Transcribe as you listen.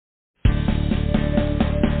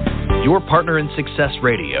Your Partner in Success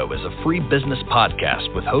Radio is a free business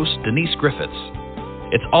podcast with host Denise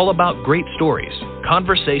Griffitts. It's all about great stories,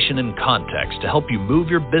 conversation, and context to help you move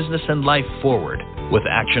your business and life forward with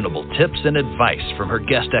actionable tips and advice from her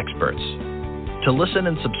guest experts. To listen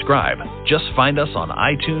and subscribe, just find us on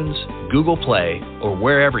iTunes, Google Play, or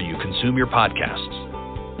wherever you consume your podcasts.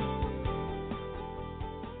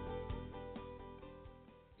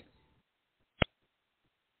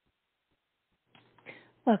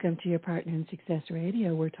 Welcome to Your Partner in Success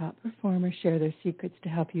Radio, where top performers share their secrets to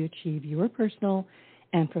help you achieve your personal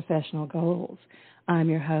and professional goals. I'm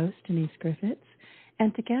your host, Denise Griffitts,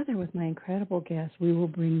 and together with my incredible guests, we will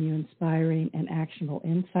bring you inspiring and actionable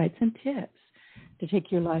insights and tips to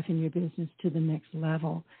take your life and your business to the next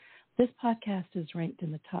level. This podcast is ranked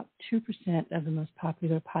in the top 2% of the most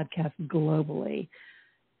popular podcasts globally.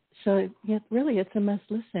 So really, it's a must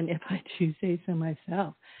listen if I do say so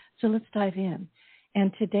myself. So let's dive in.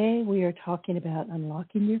 And today we are talking about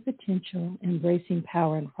unlocking your potential, embracing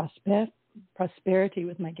power and prosperity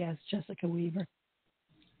with my guest, Jessica Weaver.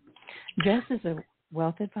 Jess is a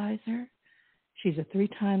wealth advisor. She's a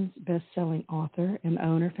 3-time best-selling author and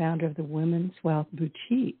owner-founder of the Women's Wealth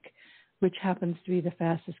Boutique, which happens to be the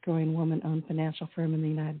fastest-growing woman-owned financial firm in the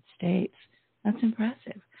United States. That's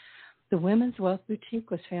impressive. The Women's Wealth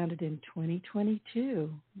Boutique was founded in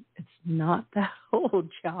 2022. It's not that old,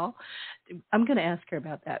 y'all. I'm going to ask her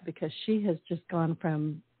about that because she has just gone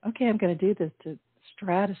from, okay, I'm going to do this, to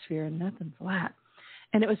stratosphere and nothing flat.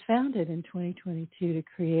 And it was founded in 2022 to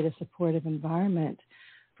create a supportive environment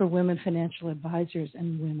for women financial advisors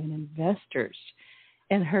and women investors.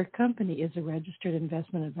 And her company is a registered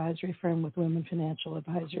investment advisory firm with women financial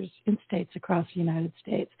advisors in states across the United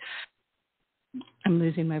States. I'm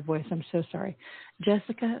losing my voice. I'm so sorry.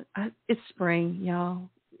 Jessica, it's spring, y'all.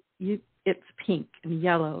 It's pink and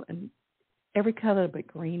yellow and every color but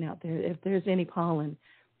green out there. If there's any pollen,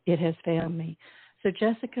 it has found me. So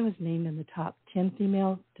Jessica was named in the top 10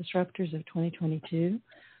 female disruptors of 2022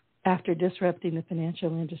 after disrupting the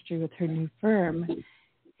financial industry with her new firm,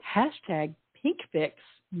 #PinkFix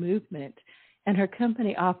Movement. And her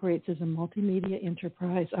company operates as a multimedia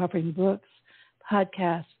enterprise offering books,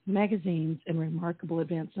 podcasts, magazines, and remarkable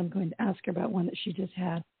events. I'm going to ask her about one that she just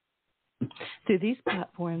had. Through these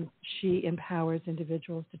platforms, she empowers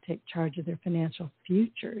individuals to take charge of their financial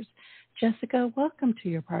futures. Jessica, welcome to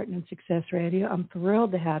Your Partner in Success Radio. I'm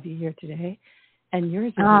thrilled to have you here today, and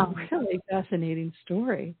yours is a really fascinating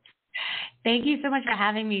story. Thank you so much for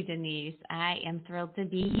having me, Denise. I am thrilled to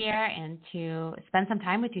be here and to spend some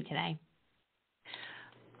time with you today.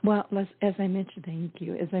 Well, as I mentioned, thank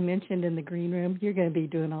you. As I mentioned in the green room, you're going to be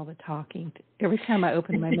doing all the talking. Every time I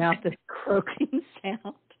open my mouth, this croaking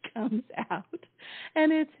sound comes out,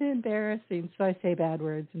 and it's embarrassing. So I say bad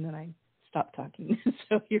words, and then I stop talking.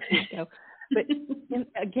 So here we go. But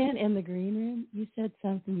again, in the green room, you said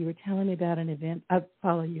something. You were telling me about an event. I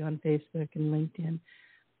follow you on Facebook and LinkedIn,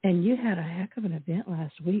 and you had a heck of an event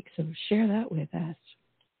last week. So share that with us.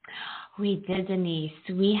 We did, Denise.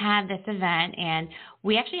 We had this event, and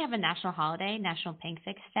we actually have a national holiday, National Pink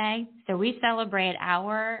Fix Day. So we celebrate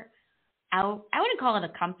our I wouldn't call it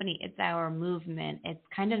a company, it's our movement. It's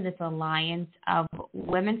kind of this alliance of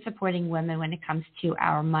women supporting women when it comes to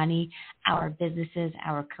our money, our businesses,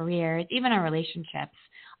 our careers, even our relationships,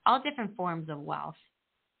 all different forms of wealth.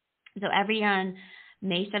 So every year on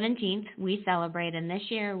May 17th, we celebrate, and this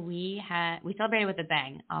year we celebrated with a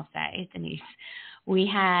bang, I'll say, Denise. We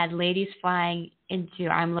had ladies flying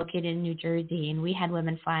I'm located in New Jersey, and we had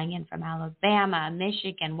women flying in from Alabama,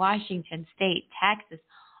 Michigan, Washington State, Texas,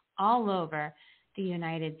 all over the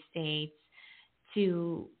United States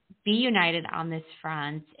to be united on this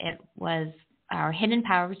front. It was our Hidden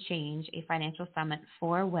Power of Change, a financial summit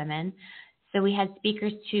for women. So we had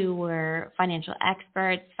speakers who were financial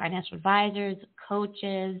experts, financial advisors,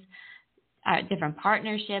 coaches, different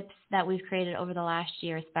partnerships that we've created over the last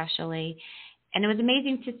year especially. And it was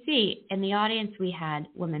amazing to see. In the audience, we had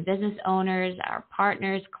women business owners, our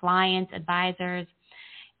partners, clients, advisors,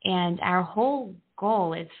 and our whole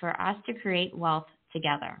goal is for us to create wealth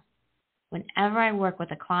together. Whenever I work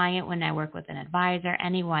with a client, when I work with an advisor,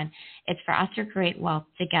 anyone, it's for us to create wealth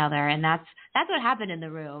together. And that's what happened in the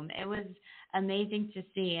room. It was amazing to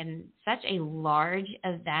see, and such a large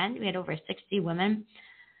event. We had over 60 women.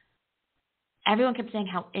 Everyone kept saying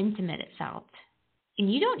how intimate it felt.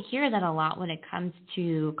 And you don't hear that a lot when it comes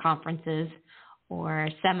to conferences or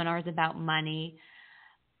seminars about money.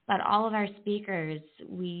 But all of our speakers,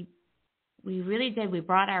 we really did. We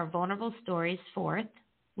brought our vulnerable stories forth.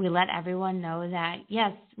 We let everyone know that,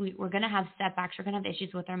 yes, we're going to have setbacks. We're going to have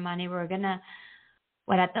issues with our money. We're going to,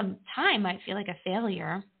 what at the time might feel like a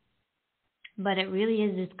failure. but it really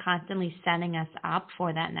is just constantly setting us up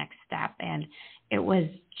for that next step. And it was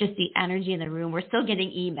just the energy in the room. We're still getting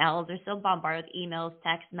emails. We're still bombarded with emails,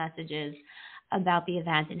 text messages about the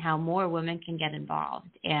event and how more women can get involved.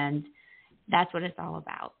 And that's what it's all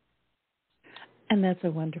about. And that's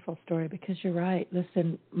a wonderful story because you're right.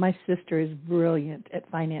 Listen, my sister is brilliant at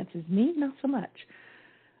finances. Me, not so much.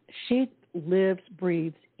 She lives,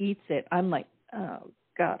 breathes, eats it. I'm like, oh,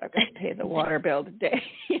 God, I've got to pay the water bill today.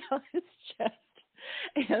 It's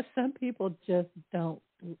just, some people just don't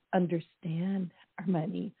understand our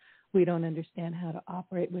money. We don't understand how to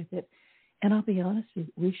operate with it. And I'll be honest with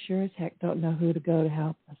you, we sure as heck don't know who to go to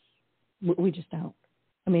help us. We just don't.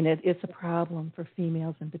 I mean, it's a problem for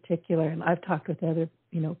females in particular, and I've talked with other,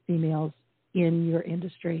 females in your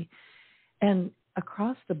industry, and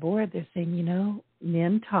across the board, they're saying,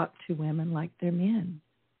 men talk to women like they're men.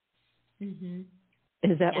 Mm-hmm.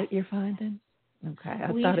 Is that what you're finding? Okay, I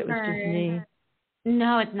thought it was just me.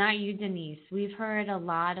 No, it's not you, Denise. We've heard a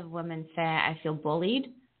lot of women say, I feel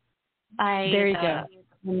bullied by the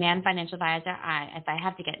man financial advisor. If I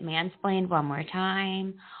have to get mansplained one more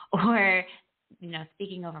time, or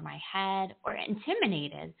speaking over my head, or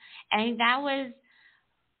intimidated. And it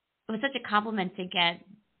was such a compliment to get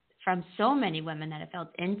from so many women that it felt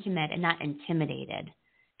intimate and not intimidated,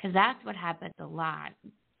 because that's what happens a lot.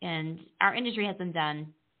 And our industry hasn't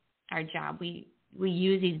done our job. We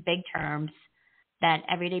use these big terms that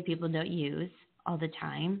everyday people don't use all the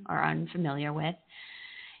time or are unfamiliar with.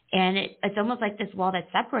 And it's almost like this wall that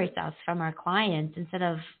separates us from our clients instead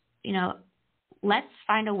of, let's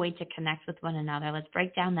find a way to connect with one another. Let's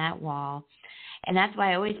break down that wall. And that's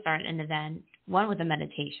why I always start an event, one, with a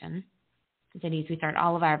meditation. Denise, we start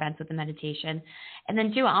all of our events with a meditation. And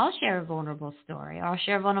then two, I'll share a vulnerable story. I'll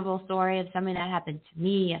share a vulnerable story of something that happened to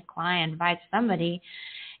me, a client, advise somebody,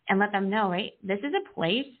 and let them know, right, this is a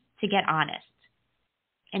place to get honest.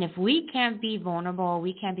 And if we can't be vulnerable,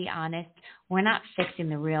 we can't be honest, we're not fixing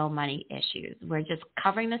the real money issues. We're just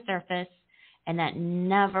covering the surface, and that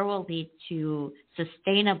never will lead to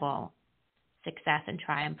sustainable success and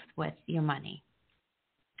triumph with your money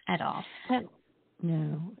at all.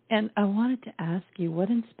 No. And I wanted to ask you, what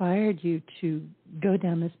inspired you to go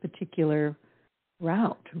down this particular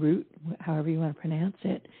route, however you want to pronounce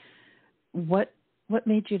it? What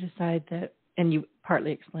made you decide that, and you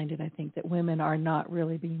partly explained it, I think, that women are not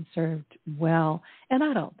really being served well. And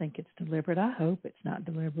I don't think it's deliberate. I hope it's not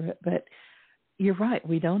deliberate. But you're right.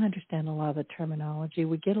 We don't understand a lot of the terminology.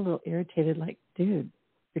 We get a little irritated, like, dude,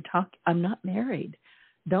 I'm not married.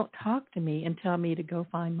 Don't talk to me and tell me to go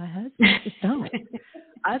find my husband. Just don't.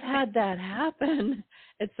 I've had that happen.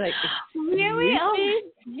 It's like, really?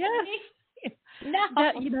 Yes.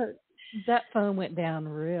 No. That phone went down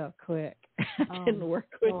real quick. It didn't work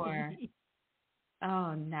with me.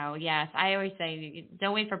 Oh, no, yes. I always say,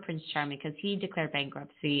 don't wait for Prince Charming, because he declared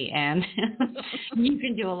bankruptcy, and you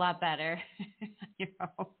can do a lot better.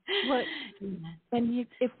 Well, and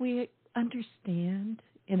if we understand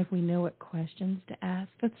and if we know what questions to ask,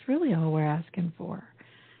 that's really all we're asking for.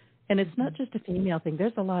 And it's not just a female thing.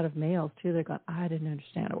 There's a lot of males, too, that are going, I didn't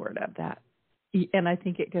understand a word of that. And I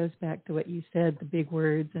think it goes back to what you said, the big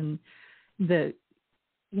words, and there's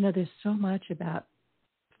so much about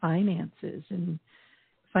finances and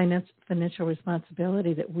financial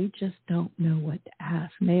responsibility that we just don't know what to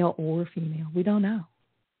ask, male or female. We don't know.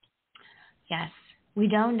 Yes, we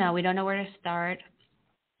don't know. We don't know where to start.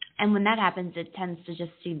 And when that happens, it tends to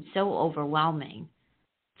just seem so overwhelming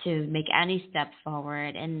to make any steps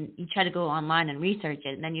forward. And you try to go online and research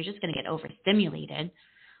it, and then you're just going to get overstimulated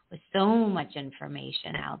with so much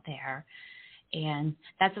information out there. And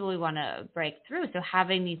that's what we want to break through. So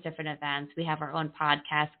having these different events, we have our own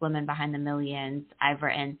podcast, Women Behind the Millions. I've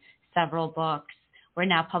written several books. We're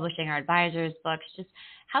now publishing our advisors' books. Just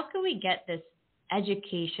how can we get this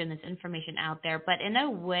education, this information out there, but in a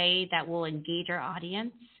way that will engage our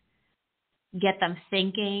audience, get them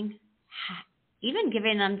thinking, even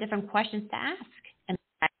giving them different questions to ask. And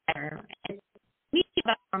it's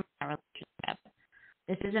about our relationship.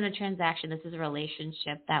 This isn't a transaction. This is a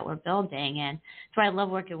relationship that we're building. And that's why I love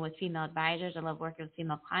working with female advisors. I love working with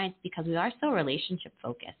female clients, because we are so relationship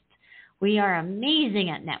focused. We are amazing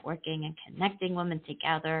at networking and connecting women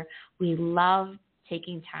together. We love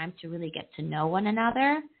taking time to really get to know one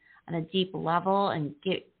another on a deep level and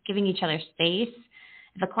giving each other space.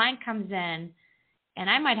 If a client comes in, and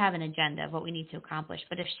I might have an agenda of what we need to accomplish,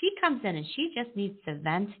 but if she comes in and she just needs to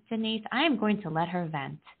vent, Denise, I am going to let her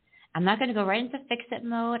vent. I'm not going to go right into fix-it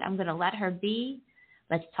mode. I'm going to let her be.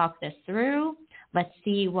 Let's talk this through. Let's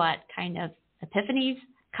see what kind of epiphanies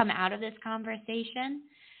come out of this conversation,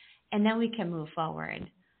 and then we can move forward.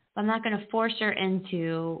 But I'm not going to force her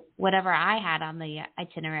into whatever I had on the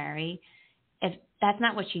itinerary if that's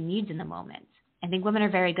not what she needs in the moment. I think women are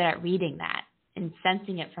very good at reading that and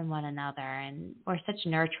sensing it from one another. And we're such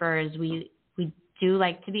nurturers. We do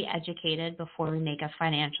like to be educated before we make a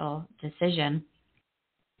financial decision.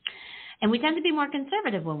 And we tend to be more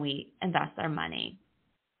conservative when we invest our money.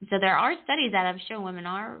 So there are studies that have shown women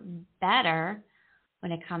are better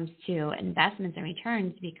when it comes to investments and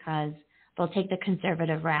returns because they'll take the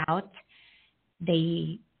conservative route.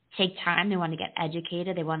 They take time. They want to get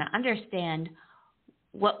educated. They want to understand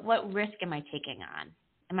what risk am I taking on?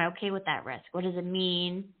 Am I okay with that risk? What does it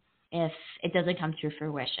mean if it doesn't come to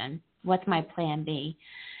fruition? What's my plan B?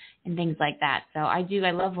 And things like that. So I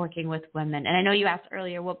love working with women. And I know you asked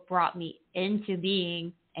earlier what brought me into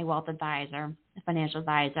being a wealth advisor, a financial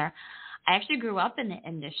advisor. I actually grew up in the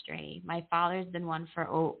industry. My father's been one for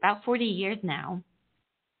about 40 years now.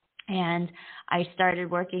 And I started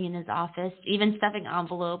working in his office, even stuffing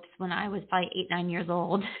envelopes when I was probably 8, 9 years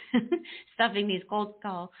old, stuffing these cold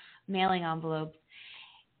call mailing envelopes.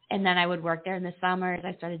 And then I would work there in the summers.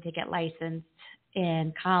 I started to get licensed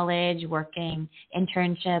in college, working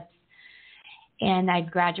internships. And I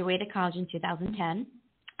graduated college in 2010.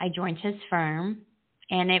 I joined his firm,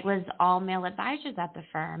 and it was all male advisors at the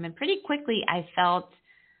firm. And pretty quickly I felt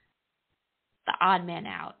the odd woman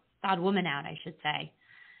out, I should say.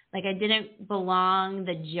 Like I didn't belong.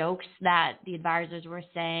 The jokes that the advisors were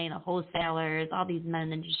saying, the wholesalers, all these men in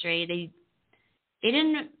the industry, they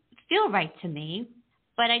didn't feel right to me.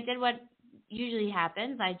 But I did what usually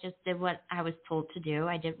happens. I just did what I was told to do.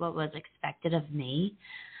 I did what was expected of me.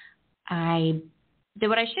 I did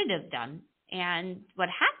what I should have done. And what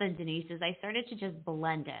happened, Denise, is I started to just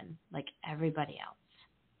blend in like everybody else.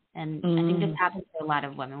 And I think this happens to a lot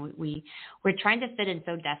of women. We're trying to fit in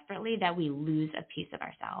so desperately that we lose a piece of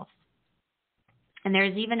ourselves. And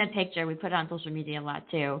there's even a picture. We put it on social media a lot,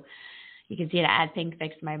 too. You can see it at Pink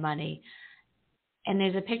Fix My Money. And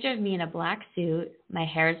there's a picture of me in a black suit. My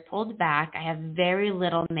hair is pulled back. I have very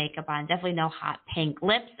little makeup on, definitely no hot pink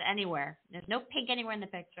lips anywhere. There's no pink anywhere in the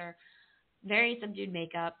picture. Very subdued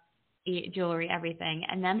makeup, jewelry, everything.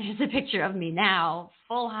 And then there's a picture of me now,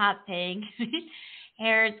 full hot pink,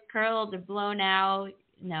 hair is curled or blown out,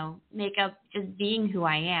 makeup, just being who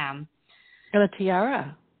I am. Got a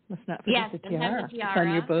tiara. Let's not forget the tiara. It's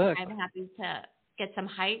on your book. I'm happy to get some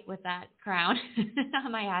height with that crown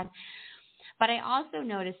on my head. But I also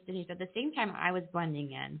noticed, Denise, at the same time I was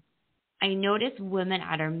blending in, I noticed women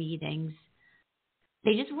at our meetings,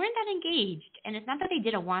 they just weren't that engaged. And it's not that they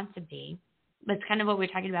didn't want to be, but it's kind of what we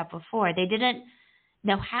were talking about before. They didn't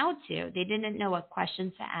know how to. They didn't know what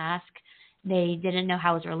questions to ask. They didn't know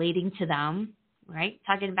how it was relating to them, right?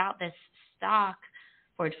 Talking about this stock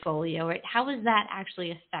portfolio, right? How is that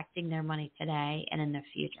actually affecting their money today and in the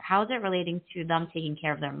future? How is it relating to them taking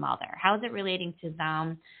care of their mother? How is it relating to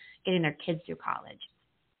them getting their kids through college?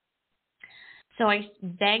 So I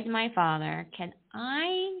begged my father, can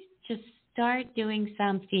I just start doing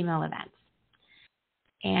some female events?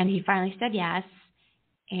 And he finally said yes.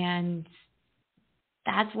 And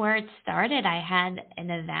that's where it started. I had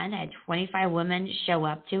an event. I had 25 women show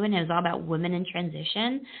up to, and it was all about women in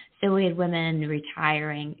transition. So we had women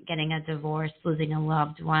retiring, getting a divorce, losing a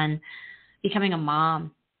loved one, becoming a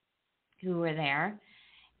mom who were there.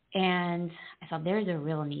 And I thought there's a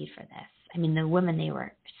real need for this. I mean, the women, they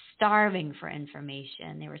were starving for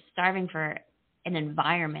information. They were starving for an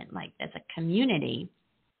environment like this, a community.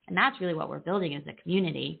 And that's really what we're building is a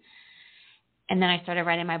community. And then I started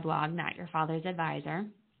writing my blog, Not Your Father's Advisor.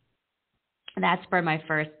 That spurred my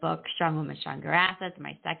first book, Strong Women, Stronger Assets,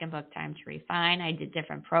 my second book, Time to Refine. I did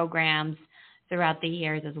different programs throughout the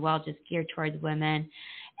years as well, just geared towards women.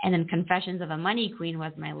 And then Confessions of a Money Queen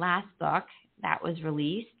was my last book that was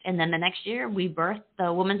released. And then the next year, we birthed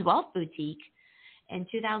the Women's Wealth Boutique. In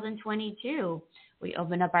 2022, we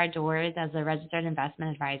opened up our doors as a registered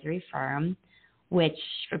investment advisory firm, which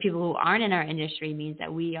for people who aren't in our industry means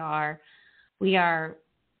that we are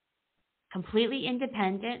completely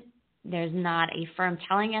independent. There's not a firm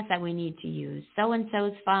telling us that we need to use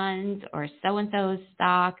so-and-so's funds or so-and-so's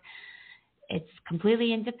stock. It's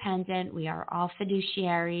completely independent. We are all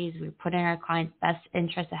fiduciaries. We're putting our clients' best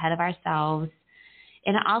interests ahead of ourselves.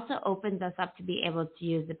 And it also opens us up to be able to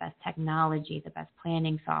use the best technology, the best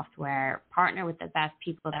planning software, partner with the best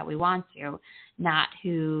people that we want to, not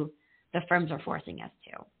who the firms are forcing us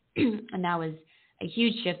to. And that was a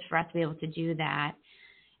huge shift for us to be able to do that.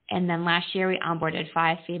 And then last year we onboarded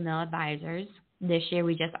 5 female advisors. This year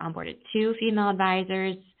we just onboarded 2 female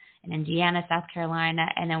advisors in Indiana, South Carolina,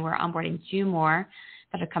 and then we're onboarding 2 more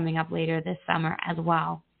that are coming up later this summer as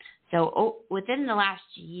well. So within the last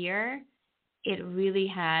year, it really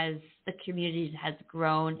has, the community has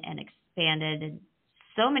grown and expanded in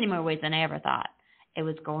so many more ways than I ever thought it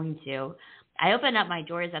was going to. I opened up my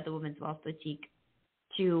doors at the Women's Wealth Boutique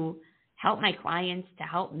to help my clients, to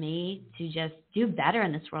help me, to just do better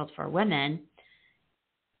in this world for women.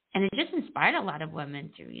 And it just inspired a lot of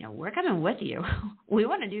women to, we're coming with you. We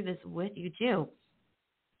want to do this with you too.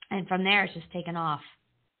 And from there, it's just taken off.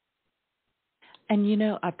 And,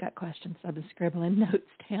 I've got questions. I've been scribbling notes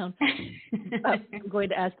down. I'm going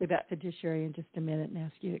to ask you about fiduciary in just a minute and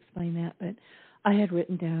ask you to explain that. But I had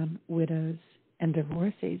written down widows and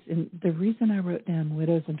divorcees. And the reason I wrote down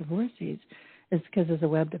widows and divorcees is because as a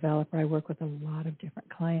web developer, I work with a lot of different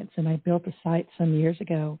clients. And I built a site some years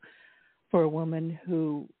ago for a woman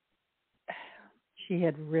who she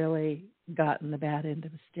had really gotten the bad end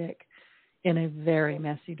of a stick in a very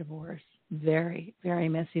messy divorce. Very, very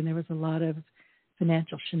messy. And there was a lot of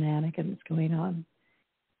financial shenanigans going on.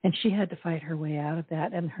 And she had to fight her way out of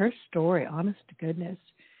that. And her story, honest to goodness,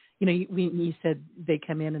 you said they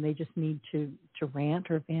come in and they just need to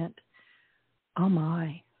rant or vent. Oh,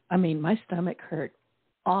 my. I mean, my stomach hurt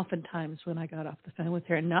oftentimes when I got off the phone with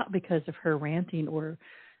her, and not because of her ranting or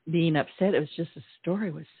being upset. It was just the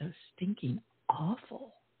story was so stinking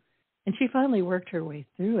awful. And she finally worked her way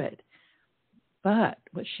through it. But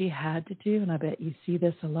what she had to do, and I bet you see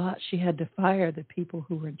this a lot, she had to fire the people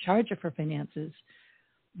who were in charge of her finances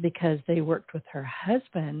because they worked with her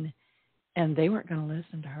husband and they weren't going to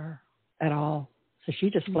listen to her at all. So she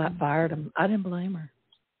just flat fired them. I didn't blame her.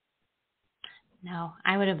 No,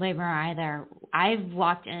 I wouldn't blame her either. I've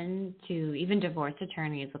walked into even divorce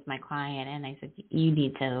attorneys with my client, and I said, you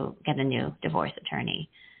need to get a new divorce attorney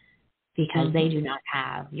because they do not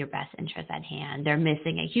have your best interest at hand. They're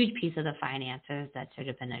missing a huge piece of the finances that should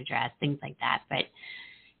have been addressed, things like that. But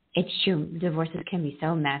it's true. Divorces can be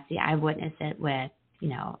so messy. I witnessed it with,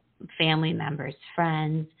 family members,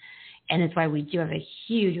 friends, and it's why we have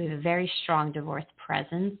a very strong divorce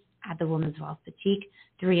presence at the Women's Wealth Boutique.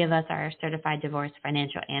 3 of us are certified divorce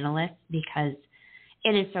financial analysts because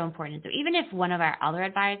it is so important. So even if one of our other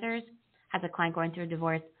advisors has a client going through a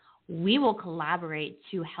divorce, we will collaborate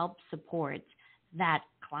to help support that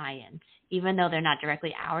client. Even though they're not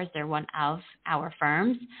directly ours, they're one of our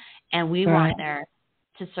firms, and we want there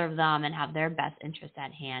to serve them and have their best interest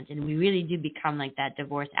at hand. And we really do become like that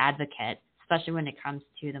divorce advocate, especially when it comes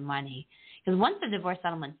to the money. Because once the divorce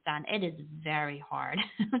settlement's done, it is very hard,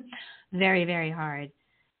 very, very hard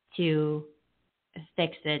to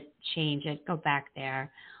fix it, change it, go back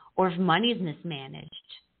there. Or if money is mismanaged,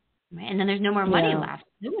 right? And then there's no more money left.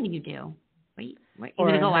 Then what do you do? You're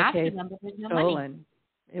going to go after them, but there's no money.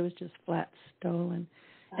 It was just flat stolen.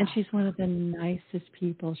 And she's one of the nicest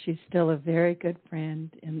people. She's still a very good friend.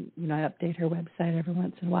 And, I update her website every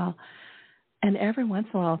once in a while. And every once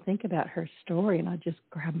in a while I'll think about her story and I just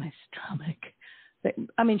grab my stomach.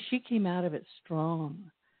 I mean, she came out of it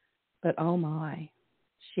strong. But, oh, my,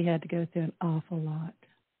 she had to go through an awful lot.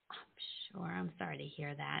 I'm sure. I'm sorry to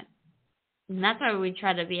hear that. And that's why we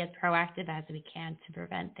try to be as proactive as we can to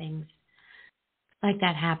prevent things like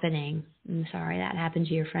that happening. I'm sorry that happened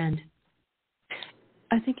to your friend.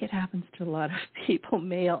 I think it happens to a lot of people,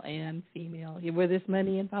 male and female. Where there's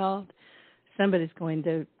money involved, somebody's going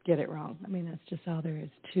to get it wrong. I mean, that's just all there is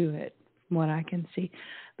to it, from what I can see.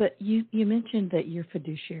 But you mentioned that you're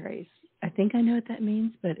fiduciaries. I think I know what that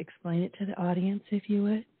means, but explain it to the audience, if you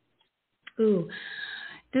would. Ooh,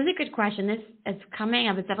 this is a good question. It's coming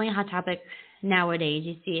up. It's definitely a hot topic nowadays.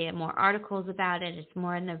 You see more articles about it. It's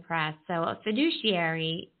more in the press. So a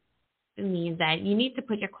fiduciary means that you need to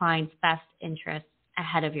put your client's best interests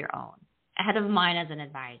ahead of your own, ahead of mine as an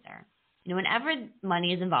advisor. Whenever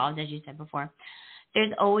money is involved, as you said before,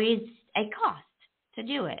 there's always a cost to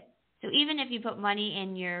do it. So even if you put money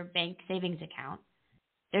in your bank savings account,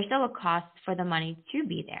 there's still a cost for the money to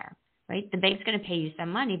be there, right? The bank's going to pay you some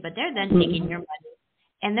money, but they're then taking your money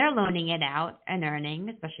and they're loaning it out and earning,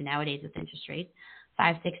 especially nowadays with interest rates,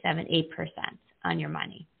 5, 6, 7, 8% on your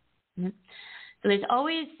money. So there's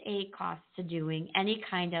always a cost to doing any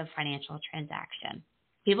kind of financial transaction.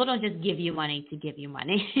 People don't just give you money to give you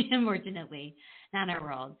money, unfortunately, not in our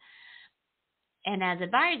world. And as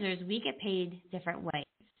advisors, we get paid different ways.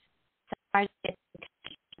 So advisors get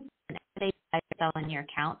they sell in your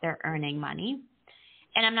account, they're earning money.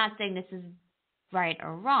 And I'm not saying this is right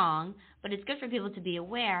or wrong, but it's good for people to be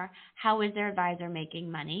aware, how is their advisor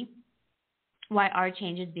making money? Why are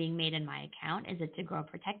changes being made in my account? Is it to grow,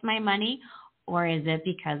 protect my money, or is it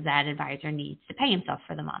because that advisor needs to pay himself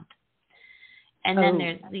for the month? And then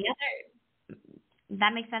there's the other.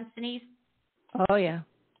 That makes sense, Denise? Oh, yeah.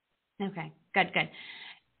 Okay, good.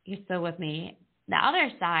 you're still with me. The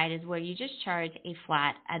other side is where you just charge a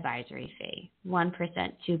flat advisory fee,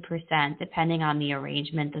 1%, 2%, depending on the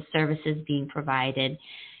arrangement, the services being provided,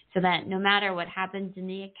 so that no matter what happens in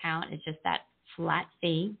the account, it's just that flat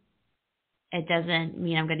fee. It doesn't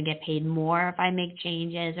mean I'm going to get paid more if I make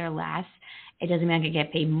changes or less. It doesn't mean I'm going to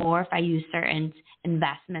get paid more if I use certain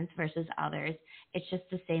investments versus others. It's just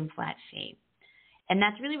the same flat fee. And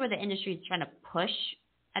that's really where the industry is trying to push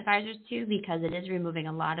advisors to, because it is removing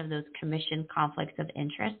a lot of those commission conflicts of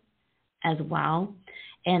interest as well.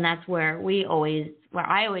 And that's where I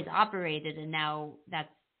always operated, and now that's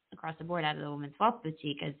across the board out of the Women's Wealth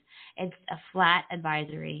Boutique, is it's a flat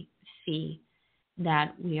advisory fee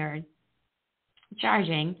that we are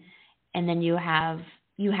charging, and then you have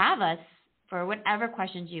us for whatever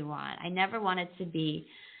questions you want. I never want it to be,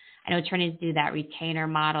 I know attorneys do that retainer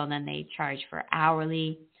model and then they charge for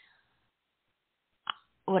hourly.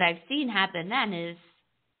 What I've seen happen then is,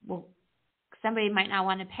 well, somebody might not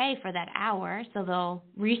want to pay for that hour, so they'll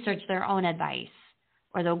research their own advice,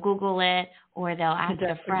 or they'll Google it, or they'll ask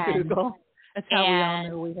a friend. Google. That's how we all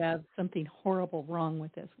know we have something horrible wrong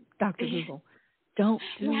with this. Dr. Google, don't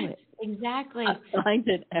do it. Exactly. Find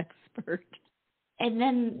an expert. And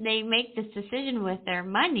then they make this decision with their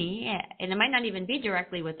money, and it might not even be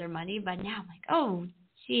directly with their money, but now I'm like, oh,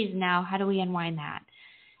 geez, now how do we unwind that?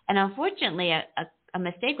 And unfortunately, a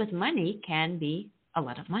mistake with money can be a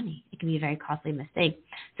lot of money. It can be a very costly mistake.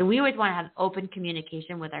 So we always want to have open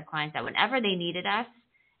communication with our clients that whenever they needed us,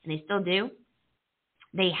 and they still do,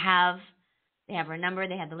 they have our number,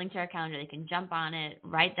 they have the link to our calendar, they can jump on it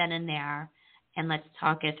right then and there, and let's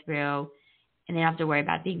talk it through, and they don't have to worry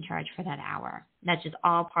about being charged for that hour. That's just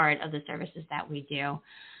all part of the services that we do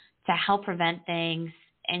to help prevent things.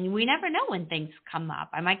 And we never know when things come up.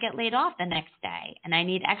 I might get laid off the next day, and I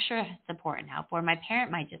need extra support and help, or my parent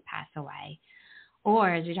might just pass away. Or,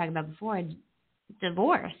 as we talked about before,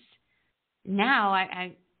 divorce. Now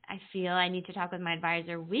I feel I need to talk with my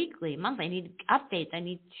advisor weekly, monthly. I need updates. I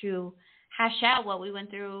need to hash out what we went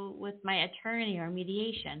through with my attorney or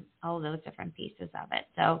mediation, all those different pieces of it.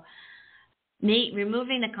 So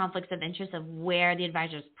removing the conflicts of interest of where the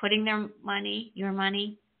advisor is putting their money, your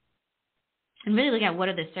money, and really look at what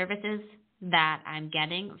are the services that I'm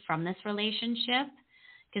getting from this relationship.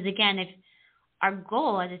 Because again, if our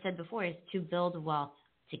goal, as I said before, is to build wealth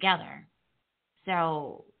together.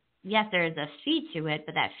 So yes, there is a fee to it,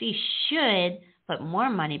 but that fee should put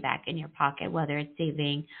more money back in your pocket, whether it's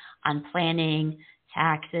saving on planning,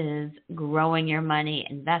 taxes, growing your money,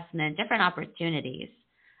 investment, different opportunities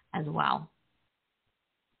as well.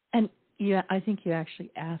 And yeah, I think you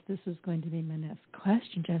actually asked, this is going to be my next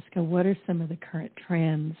question, Jessica. What are some of the current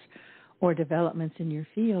trends or developments in your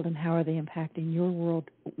field, and how are they impacting your world,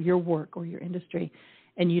 your work, or your industry?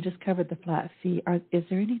 And you just covered the flat fee. Is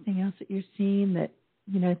there anything else that you're seeing that,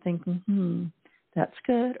 think, that's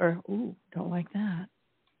good, or, ooh, don't like that?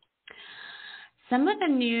 Some of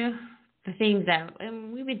the things that,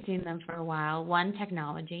 and we've been seeing them for a while, one,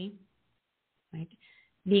 technology, right?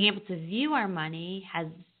 Being able to view our money has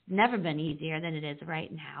never been easier than it is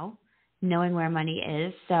right now, knowing where money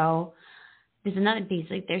is. So there's another piece,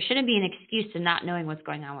 like there shouldn't be an excuse to not knowing what's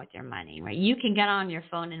going on with your money, right? You can get on your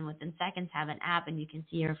phone and within seconds have an app and you can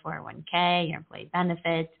see your 401k, your employee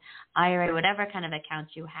benefits, IRA, whatever kind of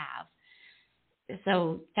accounts you have.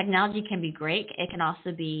 So technology can be great. It can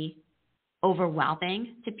also be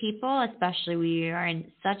overwhelming to people, especially we are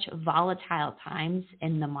in such volatile times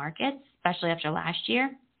in the markets, especially after last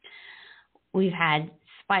year. We've had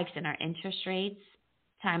spikes in our interest rates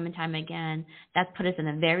time and time again. That's put us in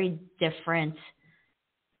a very different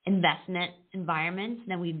investment environment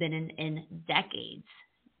than we've been in decades.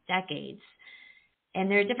 And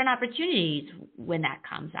there are different opportunities when that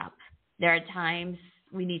comes up. There are times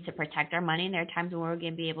we need to protect our money, and there are times when we're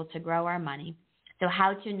going to be able to grow our money. So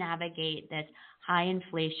how to navigate this high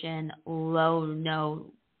inflation, low,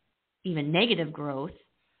 no, even negative growth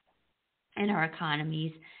in our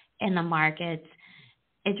economies, in the markets,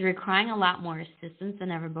 it's requiring a lot more assistance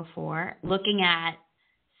than ever before. Looking at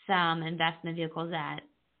some investment vehicles that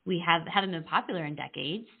haven't been popular in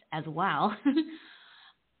decades as well.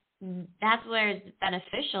 That's where it's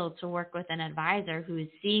beneficial to work with an advisor who is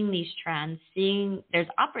seeing these trends, seeing there's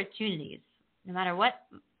opportunities. No matter what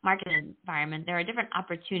market environment, there are different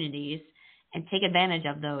opportunities, and take advantage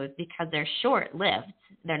of those because they're short-lived.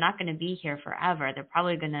 They're not going to be here forever. They're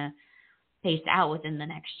probably going to pace out within the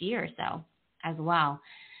next year or so as well.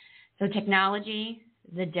 So technology,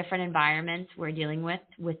 the different environments we're dealing with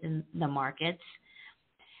within the markets,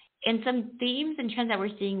 and some themes and trends that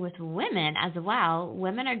we're seeing with women as well.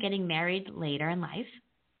 Women are getting married later in life.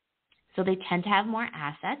 So they tend to have more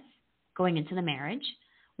assets going into the marriage.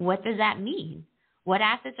 What does that mean? What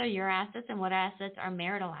assets are your assets and what assets are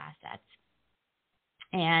marital assets?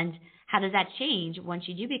 And how does that change once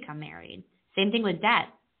you do become married? Same thing with debt.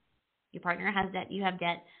 Your partner has debt, you have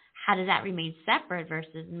debt. How does that remain separate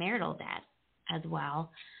versus marital debt as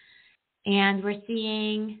well? And we're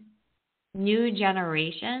seeing new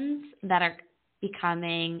generations that are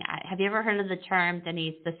becoming, have you ever heard of the term,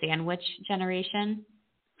 Denise, the sandwich generation?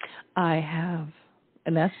 I have.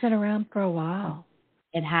 And that's been around for a while.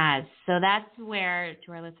 It has. So that's where,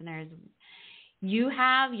 to our listeners, you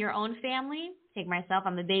have your own family. Take myself,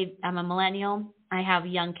 I'm a millennial. I have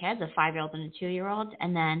young kids, a 5-year-old and a 2-year-old.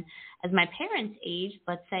 And then as my parents age,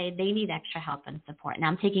 let's say they need extra help and support. Now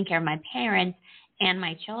I'm taking care of my parents and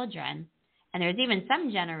my children. And there's even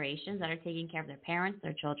some generations that are taking care of their parents,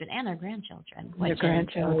 their children, and their grandchildren. Their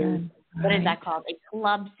grandchildren. What is that called? A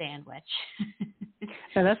club sandwich.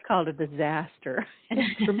 So that's called a disaster.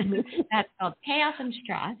 That's called chaos and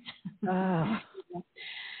stress. Oh.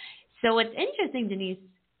 So what's interesting, Denise,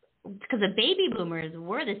 because the baby boomers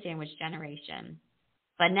were the sandwich generation,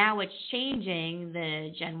 but now it's changing.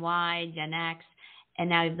 The Gen Y, Gen X, and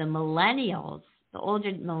now the millennials, the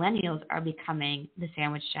older millennials are becoming the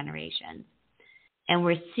sandwich generation. And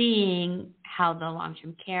we're seeing how the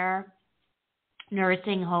long-term care,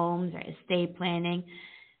 nursing homes, or estate planning,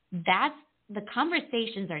 that's the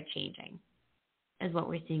conversations are changing, is what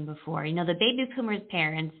we're seeing before. You know, the baby boomers'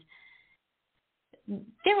 parents,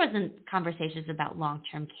 there wasn't conversations about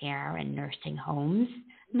long-term care and nursing homes.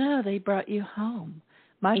 No, they brought you home.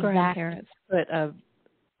 My grandparents put I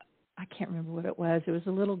can't remember what it was. It was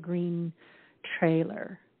a little green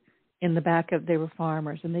trailer in the back of, they were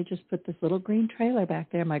farmers, and they just put this little green trailer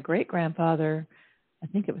back there. My great-grandfather, I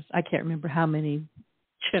think it was, I can't remember how many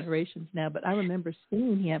generations now, but I remember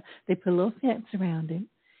seeing him. They put a little fence around him.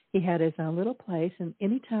 He had his own little place, and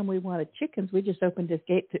anytime we wanted chickens, we just opened his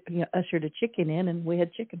gate to ushered a chicken in, and we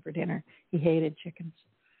had chicken for dinner. He hated chickens.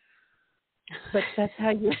 But that's how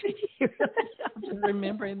you I'm just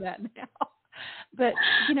remembering that now. But,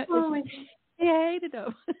 you know, he hated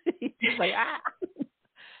them. He was like,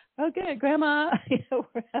 okay, Grandma,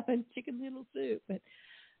 we're having chicken noodle soup.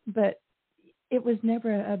 But it was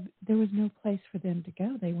never there was no place for them to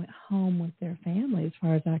go. They went home with their family as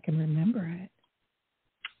far as I can remember it.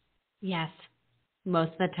 Yes,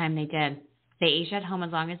 most of the time they did. They aged at home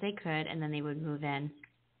as long as they could, and then they would move in.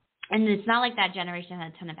 And it's not like that generation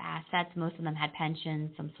had a ton of assets. Most of them had pensions,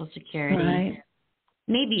 some Social Security, right.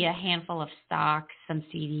 Maybe a handful of stocks, some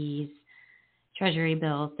CDs, treasury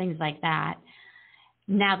bills, things like that.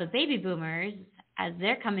 Now the baby boomers, as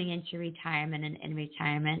they're coming into retirement and in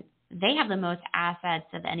retirement, they have the most assets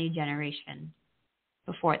of any generation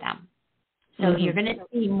before them. So you're going to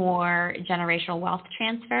see more generational wealth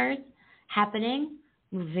transfers happening,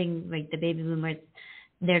 moving, like the baby boomers,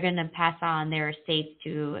 they're going to pass on their estates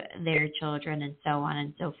to their children and so on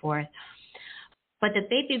and so forth. But the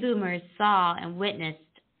baby boomers saw and witnessed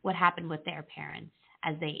what happened with their parents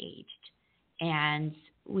as they aged. And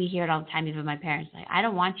we hear it all the time, even my parents, like, I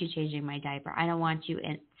don't want you changing my diaper. I don't want you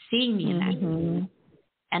seeing me in that.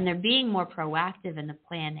 And they're being more proactive in the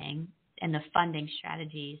planning and the funding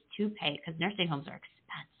strategies to pay, because nursing homes are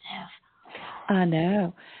expensive. I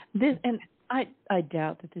know. And I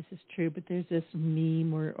doubt that this is true, but there's this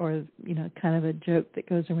meme or you know, kind of a joke that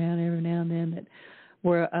goes around every now and then that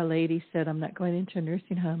where a lady said, I'm not going into a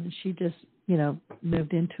nursing home, and she just, you know,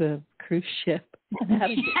 moved into a cruise ship and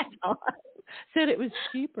had a good time. Said it was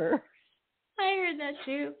cheaper. I heard that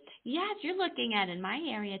too. Yes, you're looking at, in my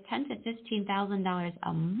area, $10,000 to $15,000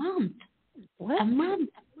 a month. What? A month.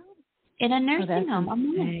 In a nursing home. A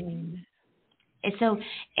month. And so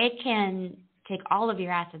it can take all of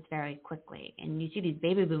your assets very quickly. And you see these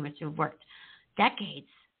baby boomers who have worked decades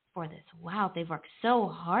for this wealth. They've worked so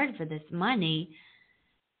hard for this money,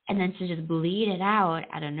 and then to just bleed it out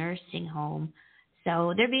at a nursing home.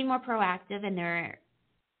 So they're being more proactive, and they're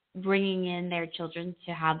bringing in their children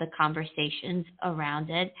to have the conversations around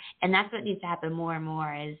it. And that's what needs to happen more and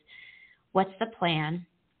more is, what's the plan?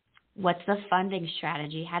 What's the funding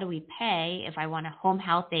strategy? How do we pay if I want a home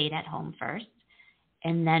health aide at home first?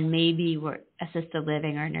 And then maybe we're assisted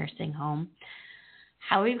living or nursing home.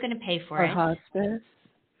 How are we going to pay for it? Or hospice?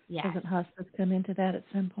 Yes. Doesn't hospice come into that at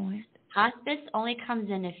some point? Hospice only comes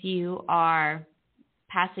in if you are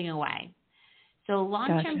passing away. So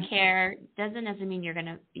long-term care doesn't necessarily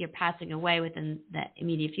mean you're passing away within the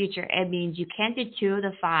immediate future. It means you can't do 2 of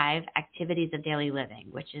the 5 activities of daily living,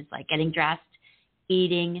 which is like getting dressed,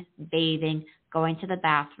 eating, bathing, going to the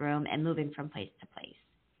bathroom, and moving from place to place.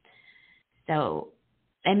 So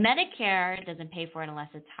And Medicare doesn't pay for it unless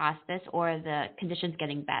it's hospice or the condition's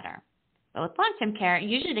getting better. But with long-term care,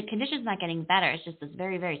 usually the condition's not getting better. It's just this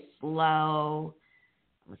very, very slow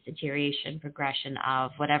deterioration, progression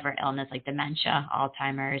of whatever illness like dementia,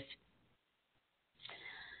 Alzheimer's.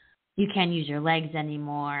 You can't use your legs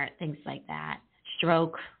anymore, things like that.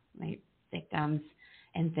 Stroke, right, victims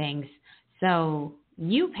and things. So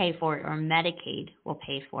you pay for it or Medicaid will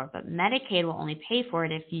pay for it, but Medicaid will only pay for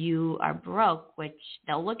it if you are broke, which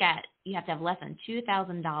they'll look at. You have to have less than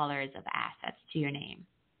 $2,000 of assets to your name.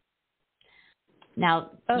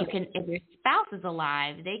 Now, you can, if your spouse is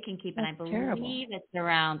alive, they can keep, and I believe terrible. It's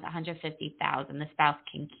around $150,000 the spouse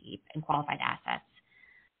can keep in qualified assets.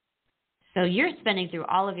 So you're spending through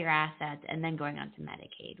all of your assets and then going on to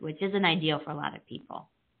Medicaid, which isn't ideal for a lot of people.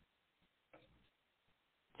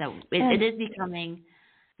 So it is becoming,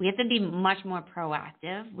 we have to be much more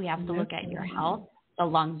proactive. We have to look at your health, the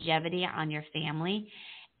longevity on your family,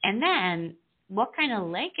 and then what kind of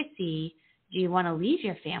legacy do you want to leave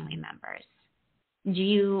your family members? Do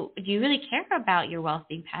you really care about your wealth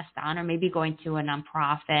being passed on, or maybe going to a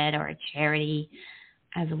nonprofit or a charity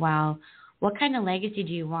as well? What kind of legacy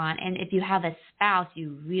do you want? And if you have a spouse,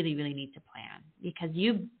 you really, really need to plan, because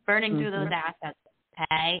you burning through those assets,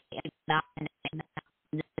 pay,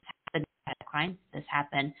 this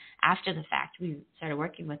happened after the fact. We started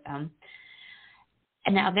working with them,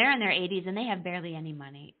 and now they're in their 80s and they have barely any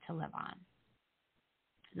money to live on.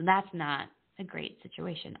 So that's not a great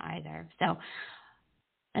situation either. So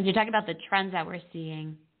as you're talking about the trends that we're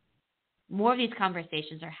seeing, more of these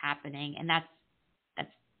conversations are happening, and that's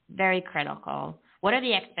very critical. What are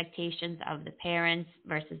the expectations of the parents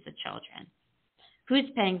versus the children? Who's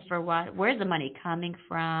paying for what? Where's the money coming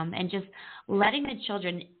from? And just letting the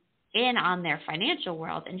children in on their financial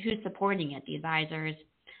world and who's supporting it, the advisors,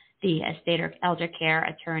 the estate or elder care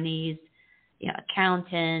attorneys,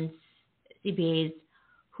 accountants, CPAs,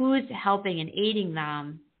 who's helping and aiding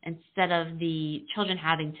them instead of the children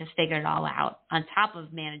having to figure it all out on top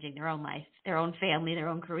of managing their own life, their own family, their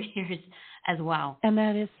own careers as well. And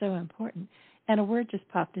that is so important. And a word just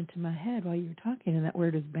popped into my head while you were talking, and that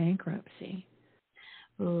word is bankruptcy.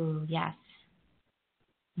 Ooh, yes.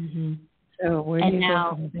 Mm-hmm. So where do you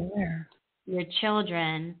go from there? Your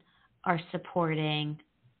children are supporting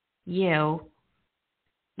you.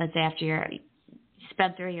 Let's say after you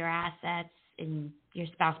spent through your assets and your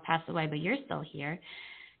spouse passed away, but you're still here.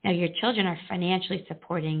 Now your children are financially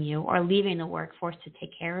supporting you or leaving the workforce to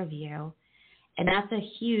take care of you. And that's a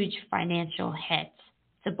huge financial hit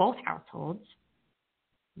to both households.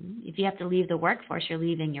 If you have to leave the workforce, you're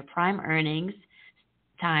leaving your prime earnings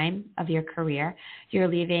time of your career. You're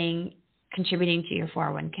leaving contributing to your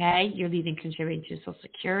 401k. You're leaving contributing to Social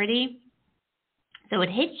Security. So it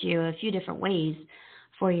hits you a few different ways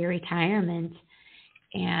for your retirement.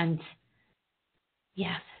 And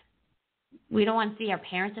yes, we don't want to see our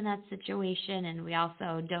parents in that situation, and we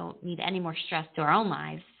also don't need any more stress to our own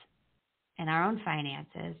lives and our own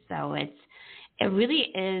finances. So it really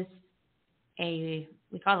is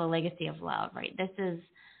we call it a legacy of love, right? This is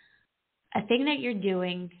a thing that you're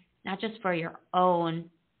doing not just for your own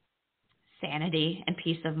sanity and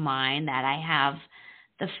peace of mind, that I have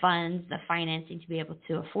the funds, the financing to be able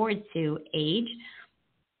to afford to age,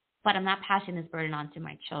 but I'm not passing this burden on to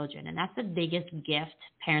my children. And that's the biggest gift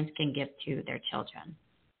parents can give to their children.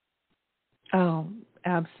 Oh,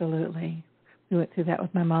 absolutely. We went through that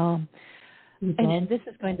with my mom. And this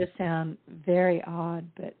is going to sound very odd,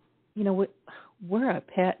 but, we're a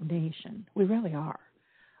pet nation. We really are.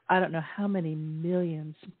 I don't know how many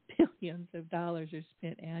millions, billions of dollars are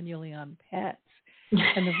spent annually on pets.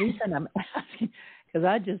 And the reason I'm asking, because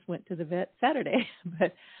I just went to the vet Saturday,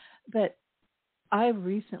 but I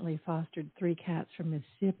recently fostered 3 cats from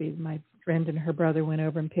Mississippi. My friend and her brother went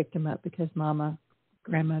over and picked them up because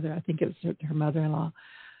grandmother, I think it was her mother-in-law,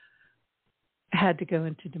 had to go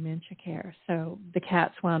into dementia care. So the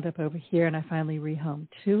cats wound up over here, and I finally rehomed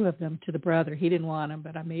 2 of them to the brother. He didn't want them,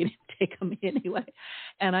 but I made him take them anyway.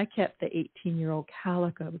 And I kept the 18-year-old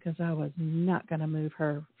Calico because I was not going to move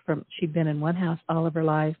her from, she'd been in one house all of her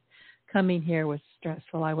life. Coming here was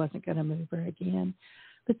stressful. I wasn't going to move her again.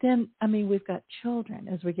 But then, we've got children.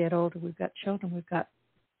 As we get older, we've got children. We've got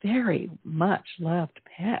very much loved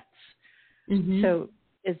pets. Mm-hmm. So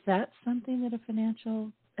is that something that a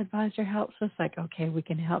financial advisor helps us? Like, okay, we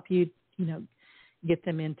can help you, get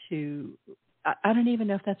them into, I don't even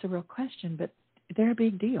know if that's a real question, but they're a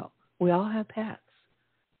big deal. We all have pets.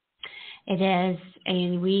 It is.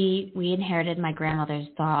 And we inherited my grandmother's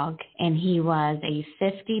dog, and he was a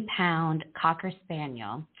 50-pound Cocker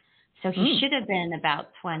Spaniel. So he should have been about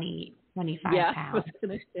 20, 25 pounds. I was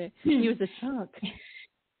going to say, he was a chunk.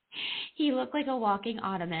 He looked like a walking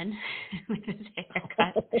ottoman with his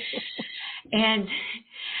haircut. And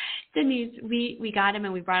Denise, we got him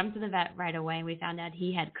and we brought him to the vet right away. And we found out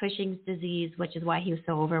he had Cushing's disease, which is why he was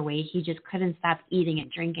so overweight. He just couldn't stop eating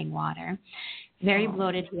and drinking water. Very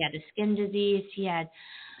bloated. He had a skin disease.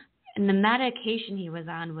 And the medication he was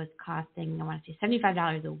on was costing, I want to say,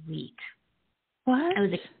 $75 a week. What? It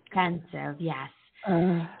was expensive, yes.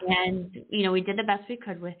 And, we did the best we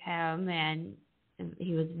could with him, and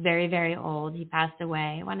he was very, very old. He passed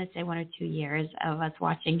away, I want to say 1 or 2 years of us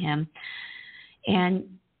watching him.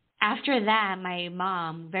 And after that, my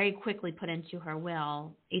mom very quickly put into her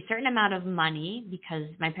will a certain amount of money because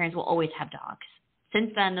my parents will always have dogs.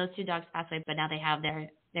 Since then, those 2 dogs passed away, but now they have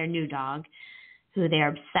their new dog who they are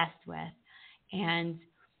obsessed with. And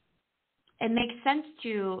it makes sense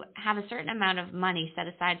to have a certain amount of money set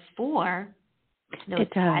aside for those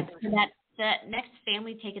pets so that the next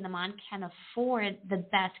family taking them on can afford the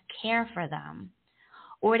best care for them.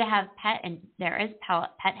 Or to have there is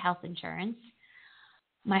pet health insurance.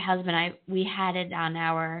 My husband and I, we had it on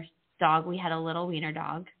our dog. We had a little wiener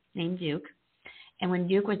dog named Duke. And when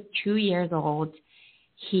Duke was 2 years old,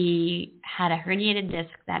 he had a herniated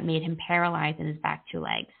disc that made him paralyzed in his back 2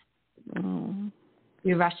 legs. Oh.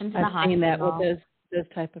 We rushed him to the hospital. I've seen that with those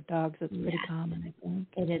type of dogs. It's pretty common, I think.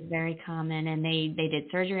 It is very common, and they did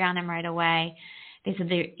surgery on him right away. They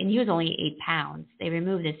said and he was only 8 pounds. They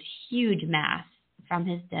removed this huge mass from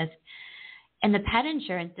his disc. And the pet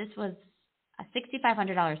insurance, this was a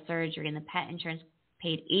 $6,500 surgery, and the pet insurance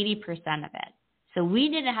paid 80% of it. So we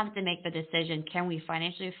didn't have to make the decision, can we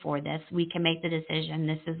financially afford this? We can make the decision,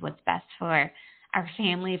 this is what's best for our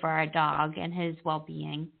family, for our dog, and his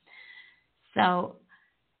well-being. So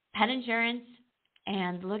pet insurance,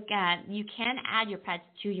 and you can add your pets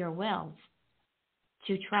to your wills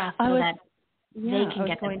to trust they can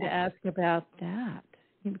get I was going to ask about that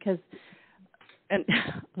because, and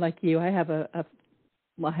like you, I have a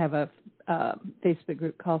Facebook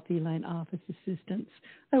group called Feline Office Assistants.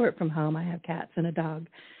 I work from home. I have cats and a dog,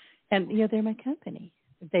 and they're my company.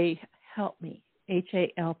 They help me.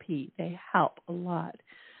 HALP. They help a lot.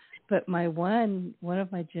 But my one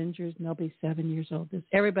of my gingers, and they'll be 7 years old.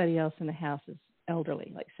 Everybody else in the house is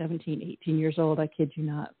elderly, like 17, 18 years old. I kid you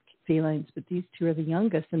not, felines. But these 2 are the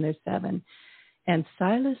youngest, and they're 7. And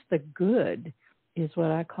Silas the Good is what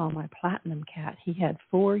I call my platinum cat. He had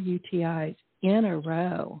 4 UTIs in a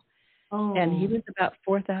row. Oh. And he was about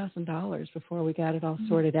 $4,000 before we got it all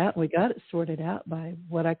sorted out. And we got it sorted out by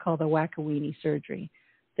what I call the whack-a-weenie surgery.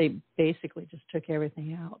 They basically just took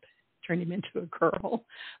everything out, turned him into a girl.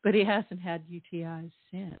 But he hasn't had UTIs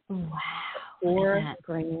since. Wow.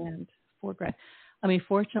 $4,000. $4,000. I mean,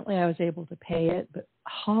 fortunately, I was able to pay it, but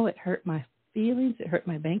it hurt my feelings. It hurt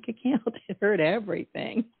my bank account. It hurt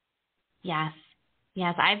everything. Yes.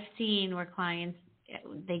 I've seen where clients,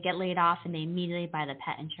 they get laid off and they immediately buy the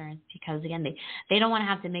pet insurance because, again, they don't want to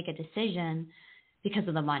have to make a decision because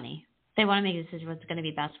of the money. They want to make a decision what's going to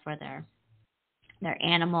be best for their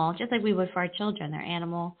animal, just like we would for our children, their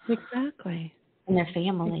animal. Exactly. And their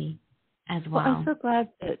family as well. I'm so glad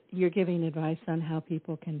that you're giving advice on how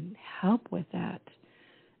people can help with that.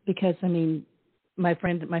 Because, I mean, my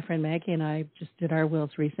friend Maggie and I just did our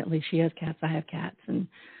wills recently. She has cats, I have cats, and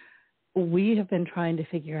we have been trying to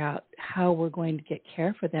figure out how we're going to get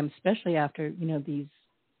care for them, especially after, these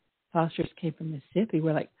fosters came from Mississippi.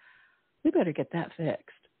 We're like, we better get that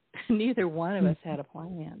fixed. Neither one of us had a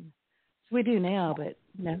plan. So we do now, but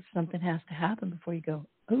something has to happen before you go,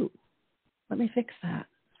 oh, let me fix that.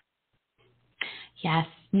 Yes,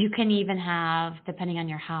 you can even have, depending on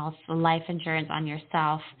your house, life insurance on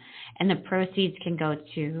yourself, and the proceeds can go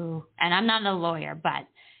to, and I'm not a lawyer, but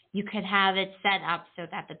you could have it set up so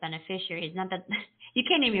that the beneficiaries, not that you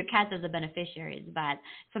can't name your cats as the beneficiaries, but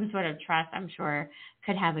some sort of trust, I'm sure,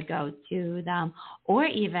 could have it go to them, or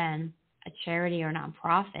even a charity or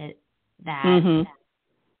nonprofit that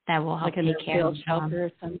will help take care of shelter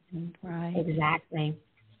or something, right? Exactly,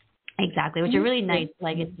 which is a really nice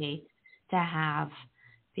legacy to have,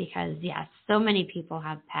 because yes, so many people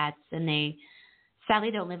have pets and they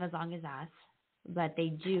sadly don't live as long as us, but they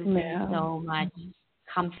do bring so much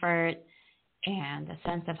comfort and a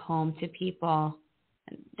sense of home to people.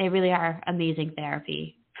 They really are amazing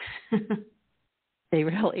therapy. They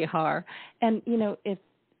really are. And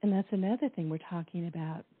and that's another thing we're talking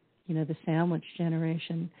about, the sandwich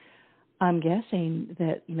generation. I'm guessing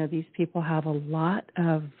that these people have a lot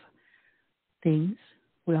of things.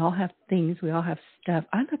 We all have things. We all have stuff.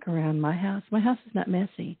 I look around my house. My house is not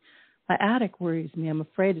messy. My attic worries me. I'm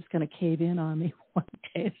afraid it's going to cave in on me one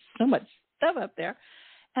day. There's so much stuff up there.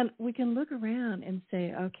 And we can look around and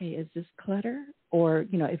say, okay, is this clutter? Or,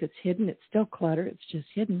 if it's hidden, it's still clutter. It's just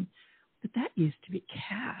hidden. But that used to be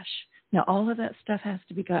cash. Now, all of that stuff has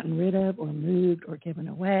to be gotten rid of or moved or given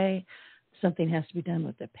away. Something has to be done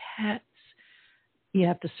with the pets. You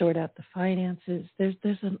have to sort out the finances. There's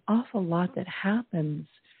an awful lot that happens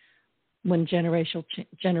when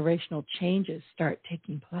generational changes start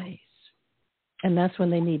taking place. And that's when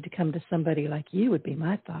they need to come to somebody like you, would be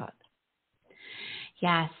my thought.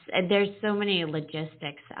 Yes, and there's so many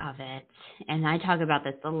logistics of it, and I talk about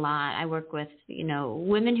this a lot. I work with,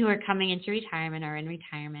 women who are coming into retirement or in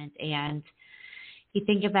retirement, and you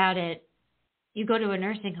think about it, you go to a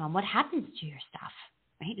nursing home, what happens to your stuff,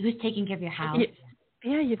 right? Who's taking care of your house?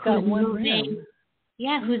 Yeah, you've got one room.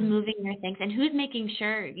 Yeah, who's moving your things, and who's making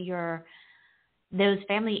sure those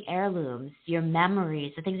family heirlooms, your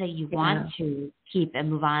memories, the things that you want to keep and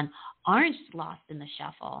move on, aren't lost in the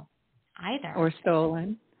shuffle either. Or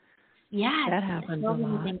stolen. Yes. That happens a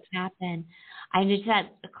lot. Things happen. I just had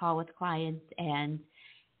a call with clients, and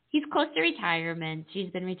he's close to retirement.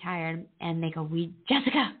 She's been retired, and they go,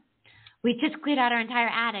 Jessica, we just cleared out our entire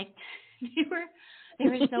attic. They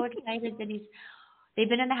were so excited that they've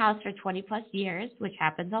been in the house for 20 plus years, which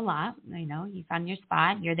happens a lot. You found your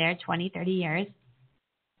spot. You're there 20, 30 years.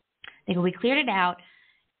 They go, we cleared it out.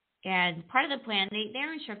 And part of the plan, they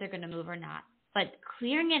aren't sure if they're going to move or not. But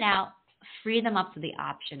clearing it out, free them up to the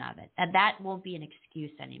option of it. That won't be an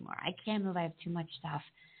excuse anymore. I can't move. I have too much stuff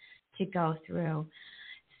to go through.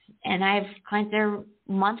 And I have clients, they're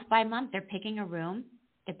month by month, they're picking a room,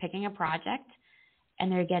 they're picking a project,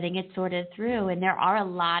 and they're getting it sorted through. And there are a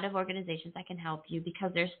lot of organizations that can help you,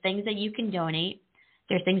 because there's things that you can donate.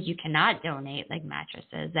 There's things you cannot donate, like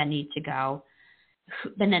mattresses that need to go.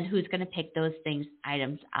 And then who's going to pick those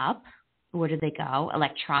items up? Where do they go?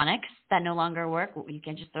 Electronics that no longer work, you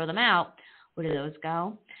can't just throw them out. Where do those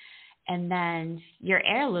go? And then your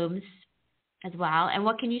heirlooms as well. And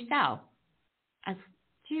what can you sell as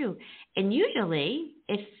too? And usually,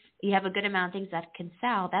 if you have a good amount of things that can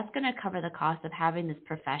sell, that's going to cover the cost of having this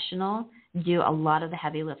professional do a lot of the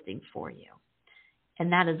heavy lifting for you.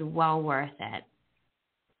 And that is well worth it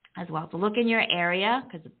as well. So look in your area,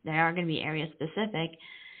 because they are going to be area specific,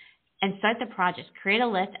 and start the project. Create a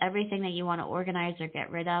list, everything that you want to organize or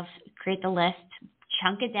get rid of. Create the list,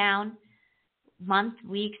 chunk it down, month,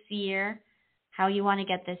 weeks, year, how you want to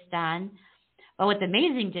get this done. But what's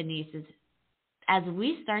amazing, Denise, is as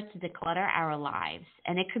we start to declutter our lives,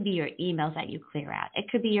 and it could be your emails that you clear out, it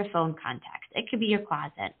could be your phone contacts, it could be your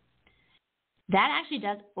closet, that actually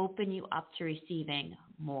does open you up to receiving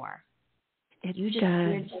more. You just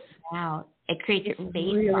cleared this out. It creates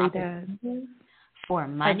space for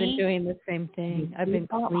money. I've been doing the same thing. I've been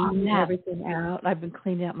cleaning everything out. I've been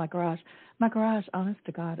cleaning out my garage. My garage, honest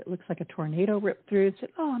to God, it looks like a tornado ripped through. It said,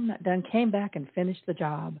 I'm not done. Came back and finished the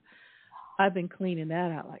job. I've been cleaning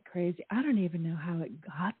that out like crazy. I don't even know how it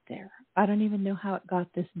got there. I don't even know how it got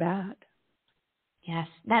this bad. Yes,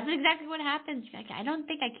 that's exactly what happens. I don't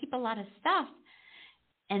think I keep a lot of stuff.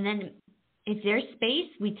 And then if there's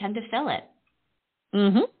space, we tend to fill it.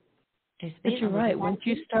 Mm-hmm. There's space. But you're right. Once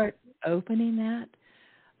you start opening that,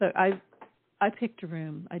 look, I picked a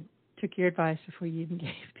room. I took your advice before you even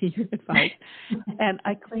gave me your advice. And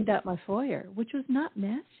I cleaned out my foyer, which was not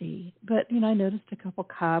messy. But, I noticed a couple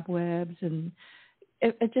cobwebs, and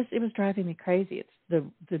it was driving me crazy. It's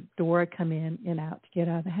the door I come in and out to get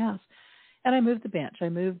out of the house. And I moved the bench. I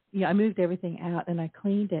moved everything out, and I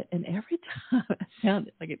cleaned it. And every time, I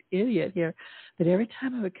sounded like an idiot here, but every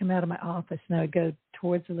time I would come out of my office and I would go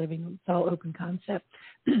towards the living room, it's all open concept,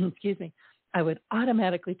 excuse me, I would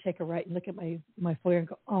automatically take a right and look at my foyer and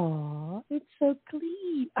go, "Aw, it's so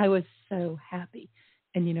clean." I was so happy.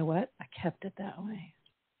 And you know what? I kept it that way.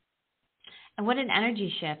 And what an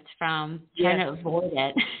energy shift from trying to avoid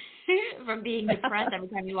it, from being depressed every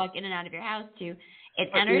time you walk in and out of your house to it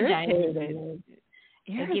energizes you.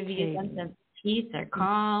 It gives you a sense of peace or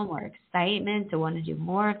calm or excitement to want to do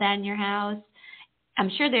more of that in your house. I'm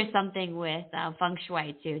sure there's something with feng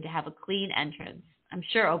shui, too, to have a clean entrance. I'm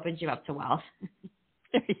sure opens you up to wealth.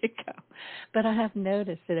 There you go. But I have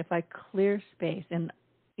noticed that if I clear space, and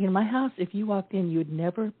in my house, if you walked in, you would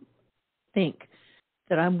never think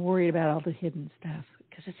that I'm worried about all the hidden stuff,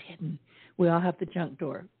 because it's hidden. We all have the junk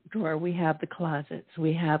drawer. We have the closets.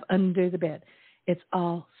 We have under the bed. It's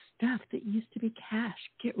all stuff that used to be cash.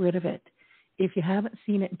 Get rid of it. If you haven't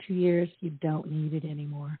seen it in 2 years, you don't need it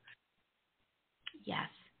anymore. Yes.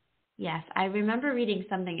 Yes. I remember reading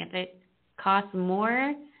something. If it costs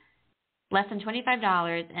less than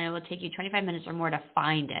 $25, and it will take you 25 minutes or more to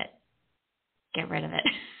find it, get rid of it.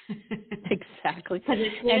 Exactly. Because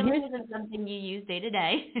it clearly isn't something you use day to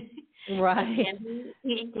day. Right.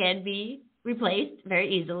 It can be replaced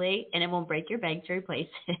very easily, and it won't break your bank to replace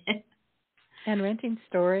it. And renting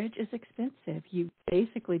storage is expensive. You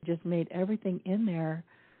basically just made everything in there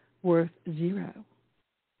worth zero.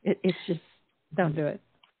 It's just, don't do it.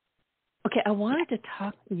 Okay, I wanted to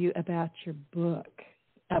talk to you about your book.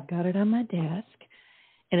 I've got it on my desk,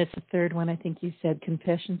 and it's the third one. I think you said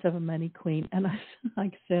Confessions of a Money Queen. And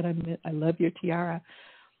like I said, I love your tiara.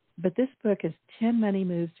 But this book is 10 Money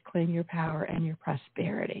Moves to Claim Your Power and Your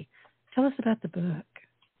Prosperity. Tell us about the book.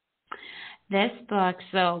 This book,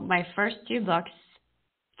 so my first two books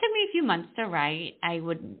took me a few months to write. I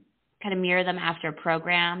would kind of mirror them after a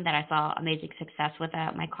program that I saw amazing success with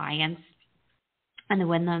my clients and to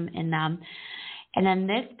win them in them. And then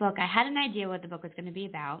this book, I had an idea what the book was going to be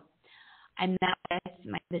about. I met with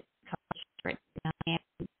my business coach, and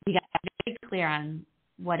we got very clear on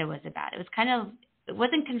what it was about. It was it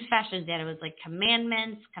wasn't confessions yet. It was like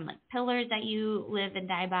commandments, kind of like pillars that you live and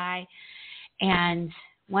die by. And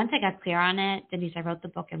once I got clear on it, Denise, I wrote the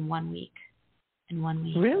book in 1 week.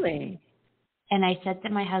 Really? And I said to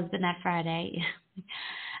my husband that Friday,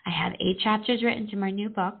 I have 8 chapters written to my new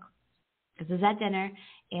book. This was at dinner,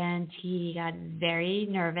 and he got very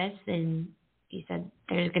nervous, and he said,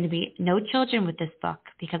 there's going to be no children with this book,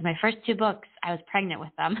 because my first 2 books, I was pregnant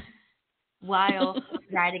with them while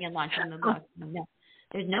writing and launching the book. No,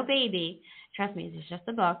 there's no baby. Trust me, it's just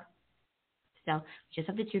a book. So we just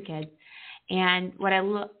have the 2 kids. And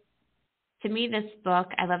to me, this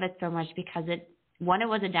book, I love it so much because it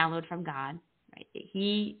was a download from God. Right?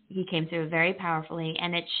 He came through very powerfully,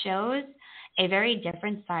 and it shows a very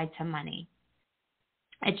different side to money.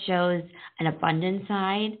 It shows an abundant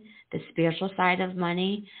side, the spiritual side of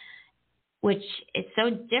money, which is so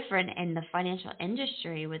different in the financial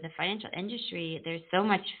industry. With the financial industry, there's so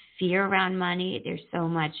much fear around money. There's so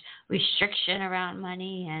much restriction around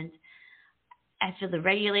money, and I feel the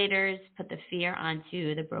regulators put the fear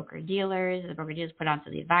onto the broker-dealers, the broker-dealers put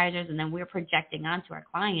onto the advisors, and then we're projecting onto our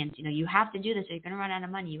clients, you have to do this or you're going to run out of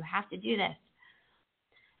money. You have to do this.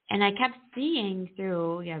 And I kept seeing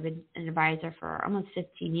through, I've been an advisor for almost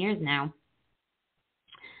 15 years now,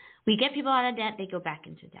 we get people out of debt, they go back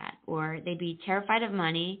into debt, or they'd be terrified of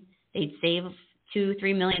money, they'd save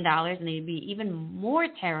 $2-3 million, and they'd be even more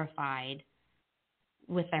terrified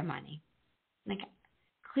with their money. Like,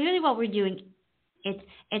 clearly what we're doing,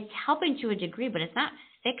 it's helping to a degree, but it's not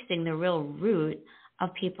fixing the real root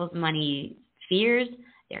of people's money fears,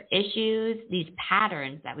 their issues, these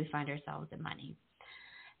patterns that we find ourselves in money.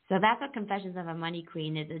 So that's what Confessions of a Money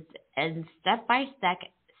Queen is. It's a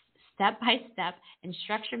step-by-step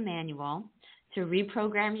instruction manual to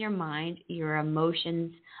reprogram your mind, your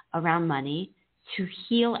emotions around money, to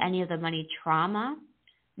heal any of the money trauma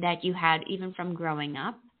that you had even from growing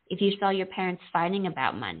up. If you saw your parents fighting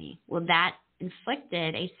about money, well, that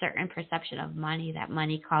inflicted a certain perception of money, that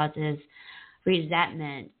money causes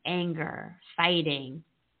resentment, anger, fighting.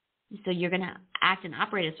 So you're going to act and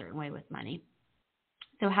operate a certain way with money.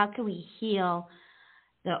 So how can we heal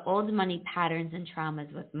the old money patterns and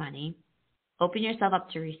traumas with money? Open yourself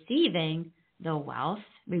up to receiving the wealth,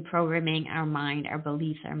 reprogramming our mind, our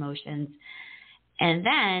beliefs, our emotions. And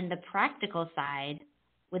then the practical side,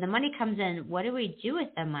 when the money comes in, what do we do with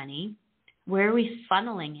the money? Where are we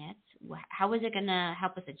funneling it? How is it going to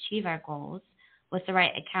help us achieve our goals? What's the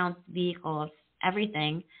right accounts, vehicles,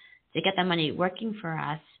 everything to get the money working for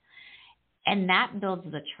us? And that builds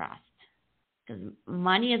the trust. Because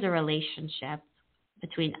money is a relationship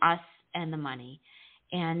between us and the money.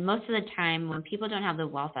 And most of the time when people don't have the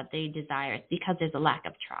wealth that they desire, it's because there's a lack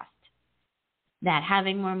of trust. That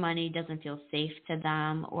having more money doesn't feel safe to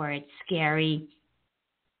them, or it's scary.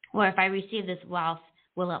 Or if I receive this wealth,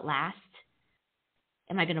 will it last?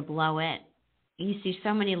 Am I going to blow it? You see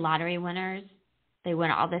so many lottery winners. They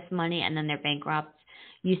win all this money and then they're bankrupt.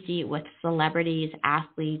 You see it with celebrities,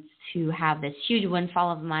 athletes who have this huge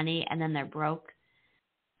windfall of money and then they're broke.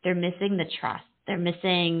 They're missing the trust. They're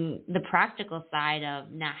missing the practical side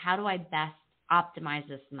of, now, how do I best optimize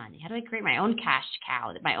this money? How do I create my own cash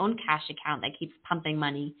cow, my own cash account that keeps pumping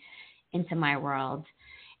money into my world?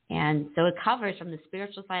 And so it covers from the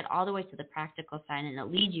spiritual side all the way to the practical side, and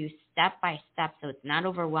it leads you step by step, so it's not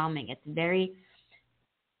overwhelming. It's very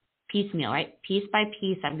piecemeal, right? Piece by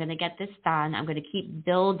piece, I'm going to get this done. I'm going to keep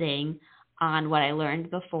building on what I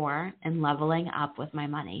learned before and leveling up with my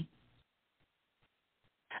money.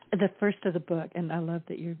 The first of the book, and I love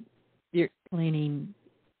that you're explaining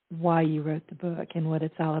why you wrote the book and what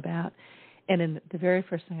it's all about. And in the very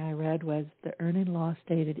first thing I read was the earning law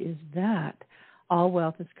stated is that all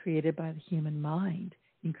wealth is created by the human mind.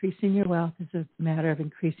 Increasing your wealth is a matter of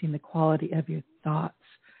increasing the quality of your thoughts.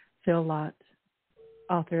 Phil Lott,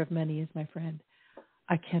 author of Money is My Friend.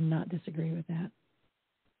 I cannot disagree with that.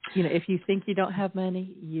 You know, if you think you don't have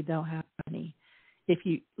money, you don't have money. If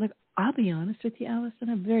you look, I'll be honest with you, Allison,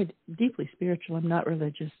 I'm very deeply spiritual. I'm not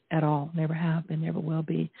religious at all. Never have been, never will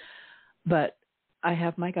be. But I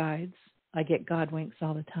have my guides. I get God winks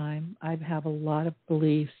all the time. I have a lot of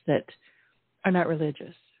beliefs that are not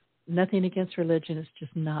religious. Nothing against religion, it's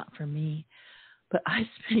just not for me. But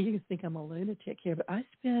you think I'm a lunatic here, but I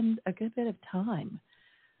spend a good bit of time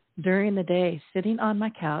during the day sitting on my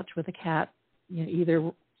couch with a cat, you know,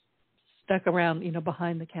 either stuck around, you know,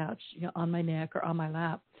 behind the couch, you know, on my neck or on my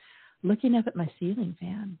lap, looking up at my ceiling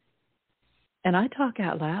fan. And I talk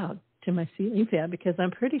out loud to my ceiling fan because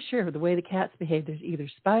I'm pretty sure the way the cats behave, there's either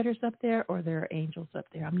spiders up there or there are angels up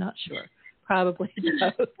there. I'm not sure. Probably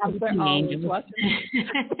both. They're always watching me.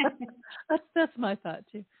 That's my thought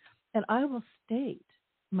too. And I will state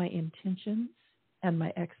my intentions and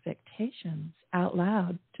my expectations out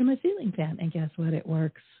loud to my ceiling fan. And guess what? It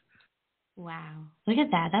works. Wow. Look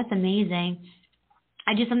at that. That's amazing.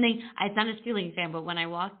 I do something, it's not a ceiling fan, but when I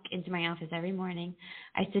walk into my office every morning,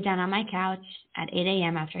 I sit down on my couch at 8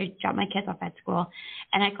 a.m. after I drop my kids off at school,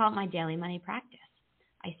 and I call it my daily money practice.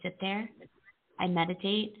 I sit there, I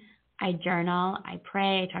meditate, I journal, I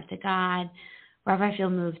pray, I talk to God, wherever I feel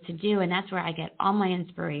moved to do, and that's where I get all my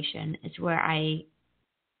inspiration. It's where I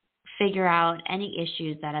figure out any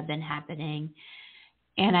issues that have been happening,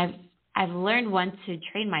 and I've learned once to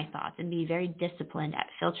train my thoughts and be very disciplined at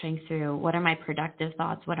filtering through what are my productive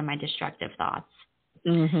thoughts, what are my destructive thoughts.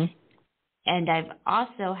 Mm-hmm. And I've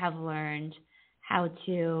also have learned how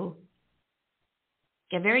to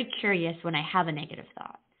get very curious when I have a negative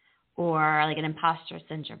thought or like an imposter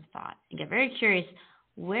syndrome thought, and get very curious,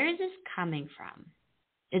 where is this coming from?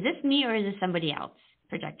 Is this me or is this somebody else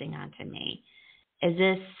projecting onto me? Is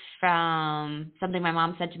this from something my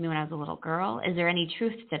mom said to me when I was a little girl? Is there any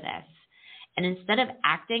truth to this? And instead of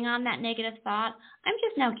acting on that negative thought, I'm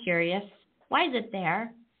just now curious. Why is it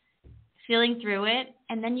there? Feeling through it,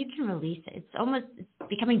 and then you can release it. It's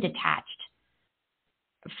becoming detached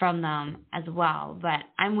from them as well. But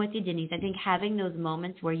I'm with you, Denise. I think having those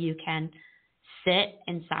moments where you can sit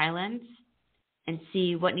in silence and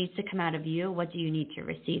see what needs to come out of you, what do you need to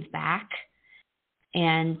receive back.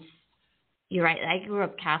 And you're right. I grew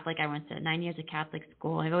up Catholic. I went to 9 years of Catholic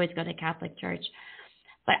school. I've always gone to Catholic church.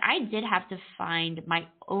 But I did have to find my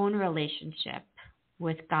own relationship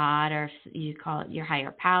with God, or you call it your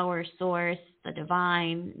higher power, source, the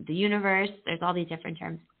divine, the universe. There's all these different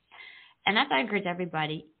terms. And that's why I encourage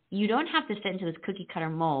everybody. You don't have to fit into this cookie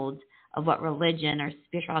cutter mold of what religion or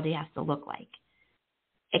spirituality has to look like.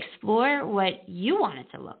 Explore what you want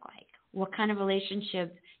it to look like. What kind of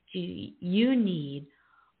relationship do you need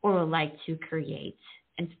or would like to create?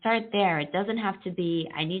 And start there. It doesn't have to be,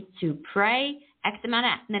 I need to pray X amount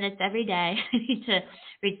of minutes every day. I need to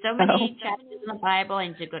read so many chapters in the Bible. I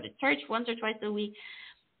need to go to church once or twice a week.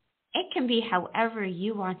 It can be however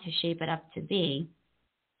you want to shape it up to be.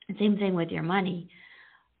 Same thing with your money.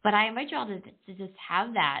 But I invite you all to just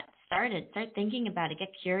have that started. Start thinking about it. Get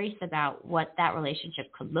curious about what that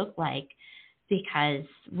relationship could look like, because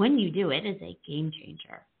when you do, it is a game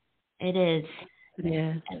changer. It is.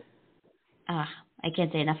 Yeah. I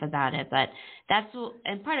can't say enough about it, but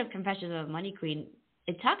and part of Confessions of a Money Queen,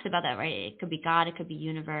 it talks about that, right? It could be God, it could be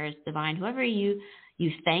universe, divine, whoever you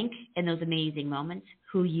thank in those amazing moments,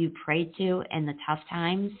 who you pray to in the tough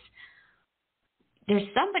times. There's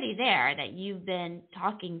somebody there that you've been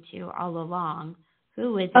talking to all along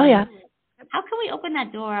who is how can we open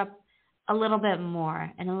that door up a little bit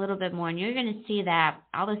more and a little bit more? And you're going to see that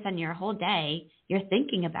all of a sudden your whole day, you're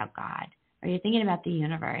thinking about God, or you're thinking about the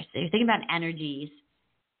universe, or you're thinking about energies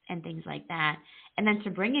and things like that. And then to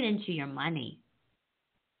bring it into your money,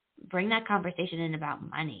 bring that conversation in about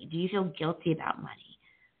money. Do you feel guilty about money?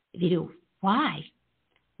 If you do, why?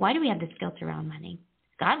 Why do we have this guilt around money?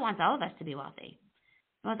 God wants all of us to be wealthy.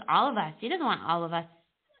 He wants all of us. He doesn't want all of us.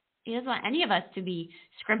 He doesn't want any of us to be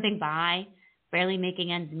scrimping by, barely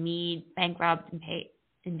making ends meet, bankrupt, and pay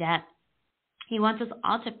in debt. He wants us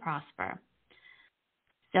all to prosper.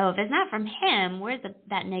 So if it's not from him, where's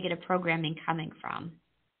that negative programming coming from?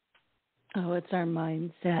 Oh, it's our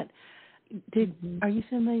mindset. Are you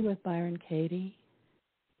familiar with Byron Katie?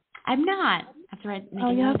 I'm not. After I make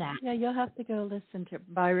a note of that. Yeah, you'll have to go listen to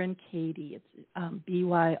Byron Katie. It's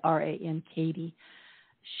Byran Katie.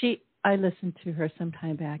 I listened to her some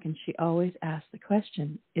time back, and she always asked the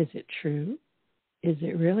question, is it true? Is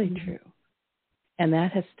it really true? And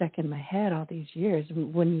that has stuck in my head all these years.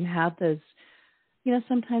 When you have those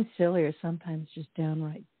sometimes silly or sometimes just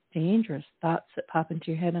downright dangerous thoughts that pop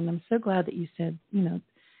into your head. And I'm so glad that you said,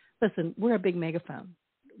 listen, we're a big megaphone.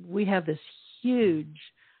 We have this huge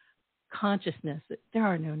consciousness that there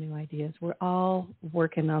are no new ideas. We're all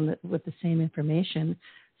working on with the same information.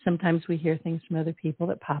 Sometimes we hear things from other people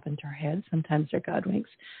that pop into our heads. Sometimes they're God winks.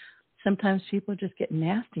 Sometimes people just get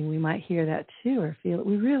nasty. We might hear that too or feel it.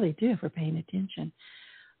 We really do if we're paying attention.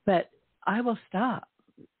 But I will stop,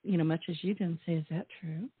 much as you didn't say, is that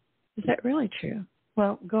true? Is that really true?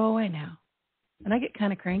 Well, go away now. And I get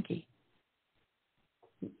kind of cranky.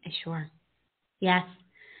 Sure. Yes.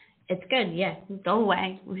 It's good. Yes. Go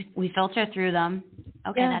away. We filter through them.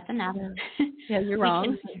 Okay, that's enough. Yeah, you're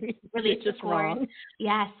wrong. Release just the cord. Wrong.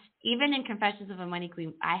 Yes. Even in Confessions of a Money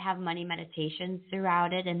Queen, I have money meditations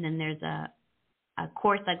throughout it, and then there's a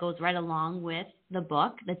course that goes right along with the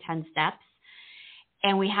book, the 10 steps.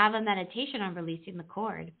 And we have a meditation on releasing the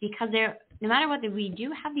cord because no matter what, we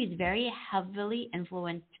do have these very heavily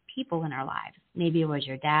influenced people in our lives. Maybe it was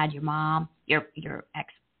your dad, your mom, your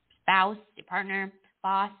ex-spouse, your partner,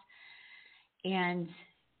 boss. And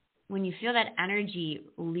when you feel that energy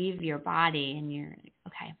leave your body and you're like,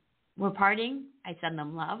 okay, we're parting. I send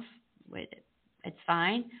them love. It's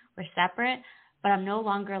fine. We're separate. But I'm no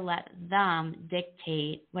longer let them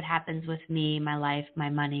dictate what happens with me, my life, my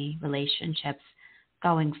money, relationships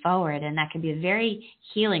going forward. And that can be a very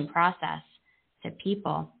healing process to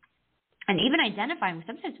people. And even identifying,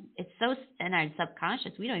 sometimes it's so in our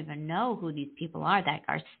subconscious, we don't even know who these people are that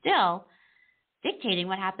are still dictating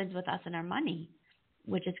what happens with us and our money,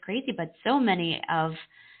 which is crazy. But so many of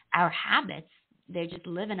our habits, they just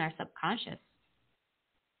live in our subconscious.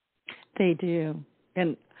 They do.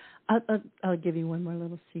 And I'll give you one more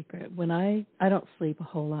little secret. When I don't sleep a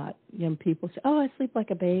whole lot, people say, oh, I sleep like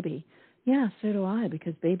a baby. Yeah, so do I,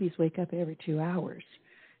 because babies wake up every 2 hours.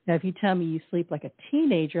 Now, if you tell me you sleep like a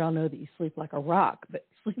teenager, I'll know that you sleep like a rock. But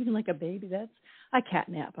sleeping like a baby, I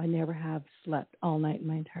catnap. I never have slept all night in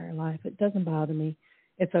my entire life. It doesn't bother me.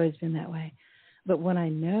 It's always been that way. But when I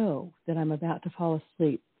know that I'm about to fall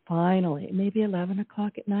asleep, finally, it may be 11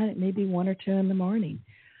 o'clock at night, it may be 1 or 2 in the morning,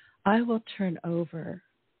 I will turn over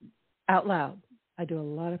out loud. I do a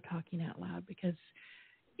lot of talking out loud because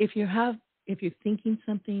if you're thinking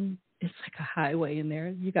something, it's like a highway in there.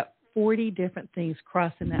 You got 40 different things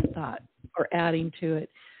crossing that thought or adding to it.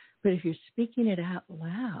 But if you're speaking it out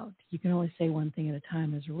loud, you can only say one thing at a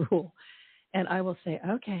time as a rule. And I will say,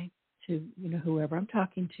 okay, to whoever I'm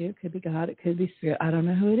talking to. It could be God, it could be Spirit. I don't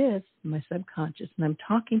know who it is, my subconscious. And I'm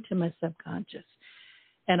talking to my subconscious.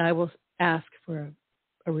 And I will ask for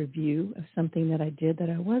a review of something that I did that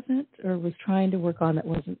I wasn't or was trying to work on that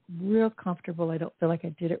wasn't real comfortable. I don't feel like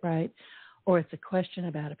I did it right. Or it's a question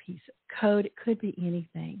about a piece of code. It could be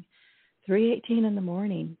anything. 3:18 in the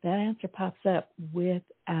morning, that answer pops up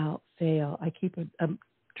without fail. I keep a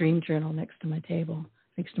dream journal next to my table,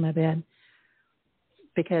 next to my bed,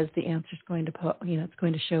 because the answer's going to it's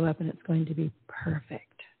going to show up and it's going to be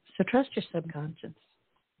perfect. So trust your subconscious.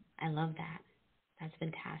 I love that. That's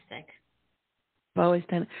fantastic. I've always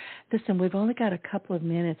done it. Listen, we've only got a couple of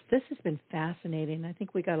minutes. This has been fascinating. I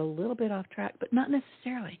think we got a little bit off track, but not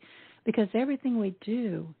necessarily, because everything we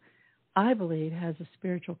do, I believe, has a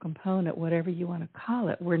spiritual component, whatever you want to call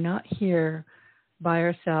it. We're not here by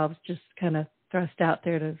ourselves, just kind of thrust out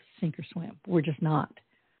there to sink or swim. We're just not.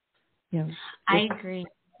 I agree.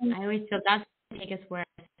 I always feel God's going to take us where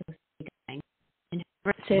it's supposed to be going. And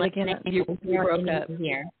say it again. You broke up.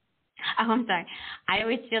 Here. Oh, I'm sorry. I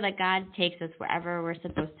always feel that God takes us wherever we're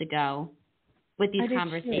supposed to go with these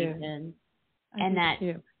conversations, and that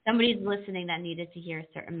somebody's listening that needed to hear a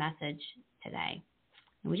certain message today.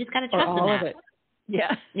 And we just got to trust in that. All of it.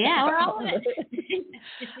 Yeah. Yeah, or all of it.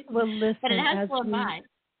 Well, listen. But it has flown by.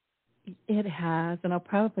 It has, and I'll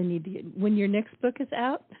probably need to get, when your next book is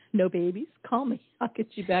out, No Babies, call me. I'll get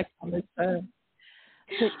you back on this phone.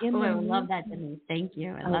 I love that, Denise. Thank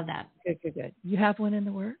you. I love that. Good. You have one in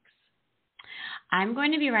the works? I'm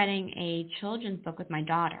going to be writing a children's book with my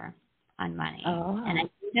daughter on money. Oh. And I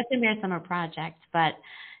think that's going to be our summer project. But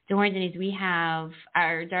don't worry, Denise, we have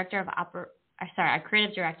our our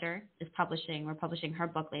creative director is publishing. We're publishing her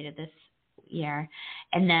book later this year.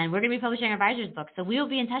 And then we're going to be publishing our advisor's book. So we will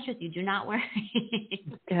be in touch with you. Do not worry.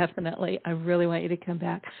 Definitely. I really want you to come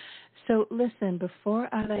back. So listen, before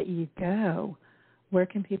I let you go, where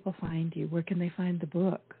can people find you? Where can they find the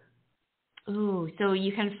book? Ooh, so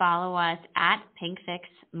you can follow us at Pink Fix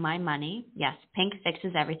My Money. Yes, Pink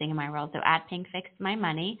fixes everything in my world. So at Pink Fix My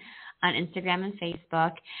Money on Instagram and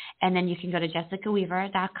Facebook. And then you can go to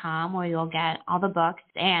jessicaweaver.com where you'll get all the books.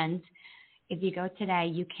 And if you go today,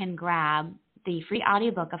 you can grab the free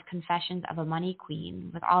audiobook of Confessions of a Money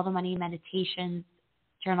Queen with all the money meditations,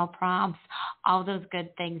 journal prompts, all those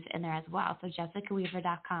good things in there as well. So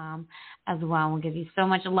jessicaweaver.com as well will give you so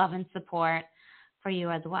much love and support for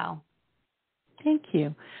you as well. Thank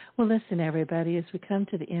you. Well, listen, everybody, as we come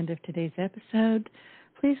to the end of today's episode,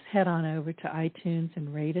 please head on over to iTunes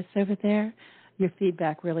and rate us over there. Your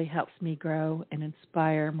feedback really helps me grow and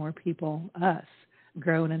inspire more people, us,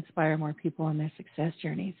 grow and inspire more people on their success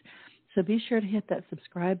journeys. So be sure to hit that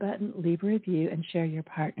subscribe button, leave a review, and share your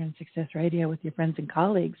Partner in Success Radio with your friends and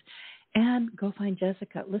colleagues. And go find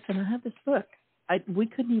Jessica. Listen, I have this book. We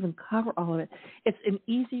couldn't even cover all of it. It's an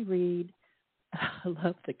easy read. I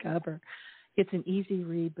love the cover. It's an easy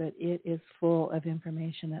read, but it is full of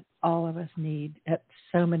information that all of us need at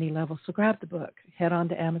so many levels. So grab the book. Head on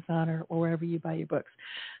to Amazon or wherever you buy your books.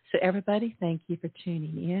 So everybody, thank you for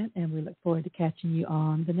tuning in, and we look forward to catching you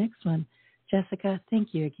on the next one. Jessica,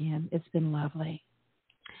 thank you again. It's been lovely.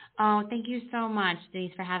 Oh, thank you so much,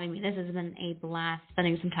 Denise, for having me. This has been a blast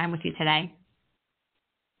spending some time with you today.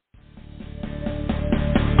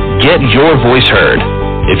 Get your voice heard.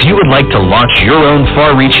 If you would like to launch your own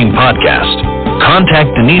far-reaching podcast,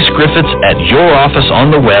 contact Denise Griffitts at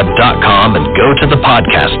yourofficeontheweb.com and go to the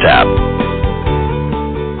podcast tab.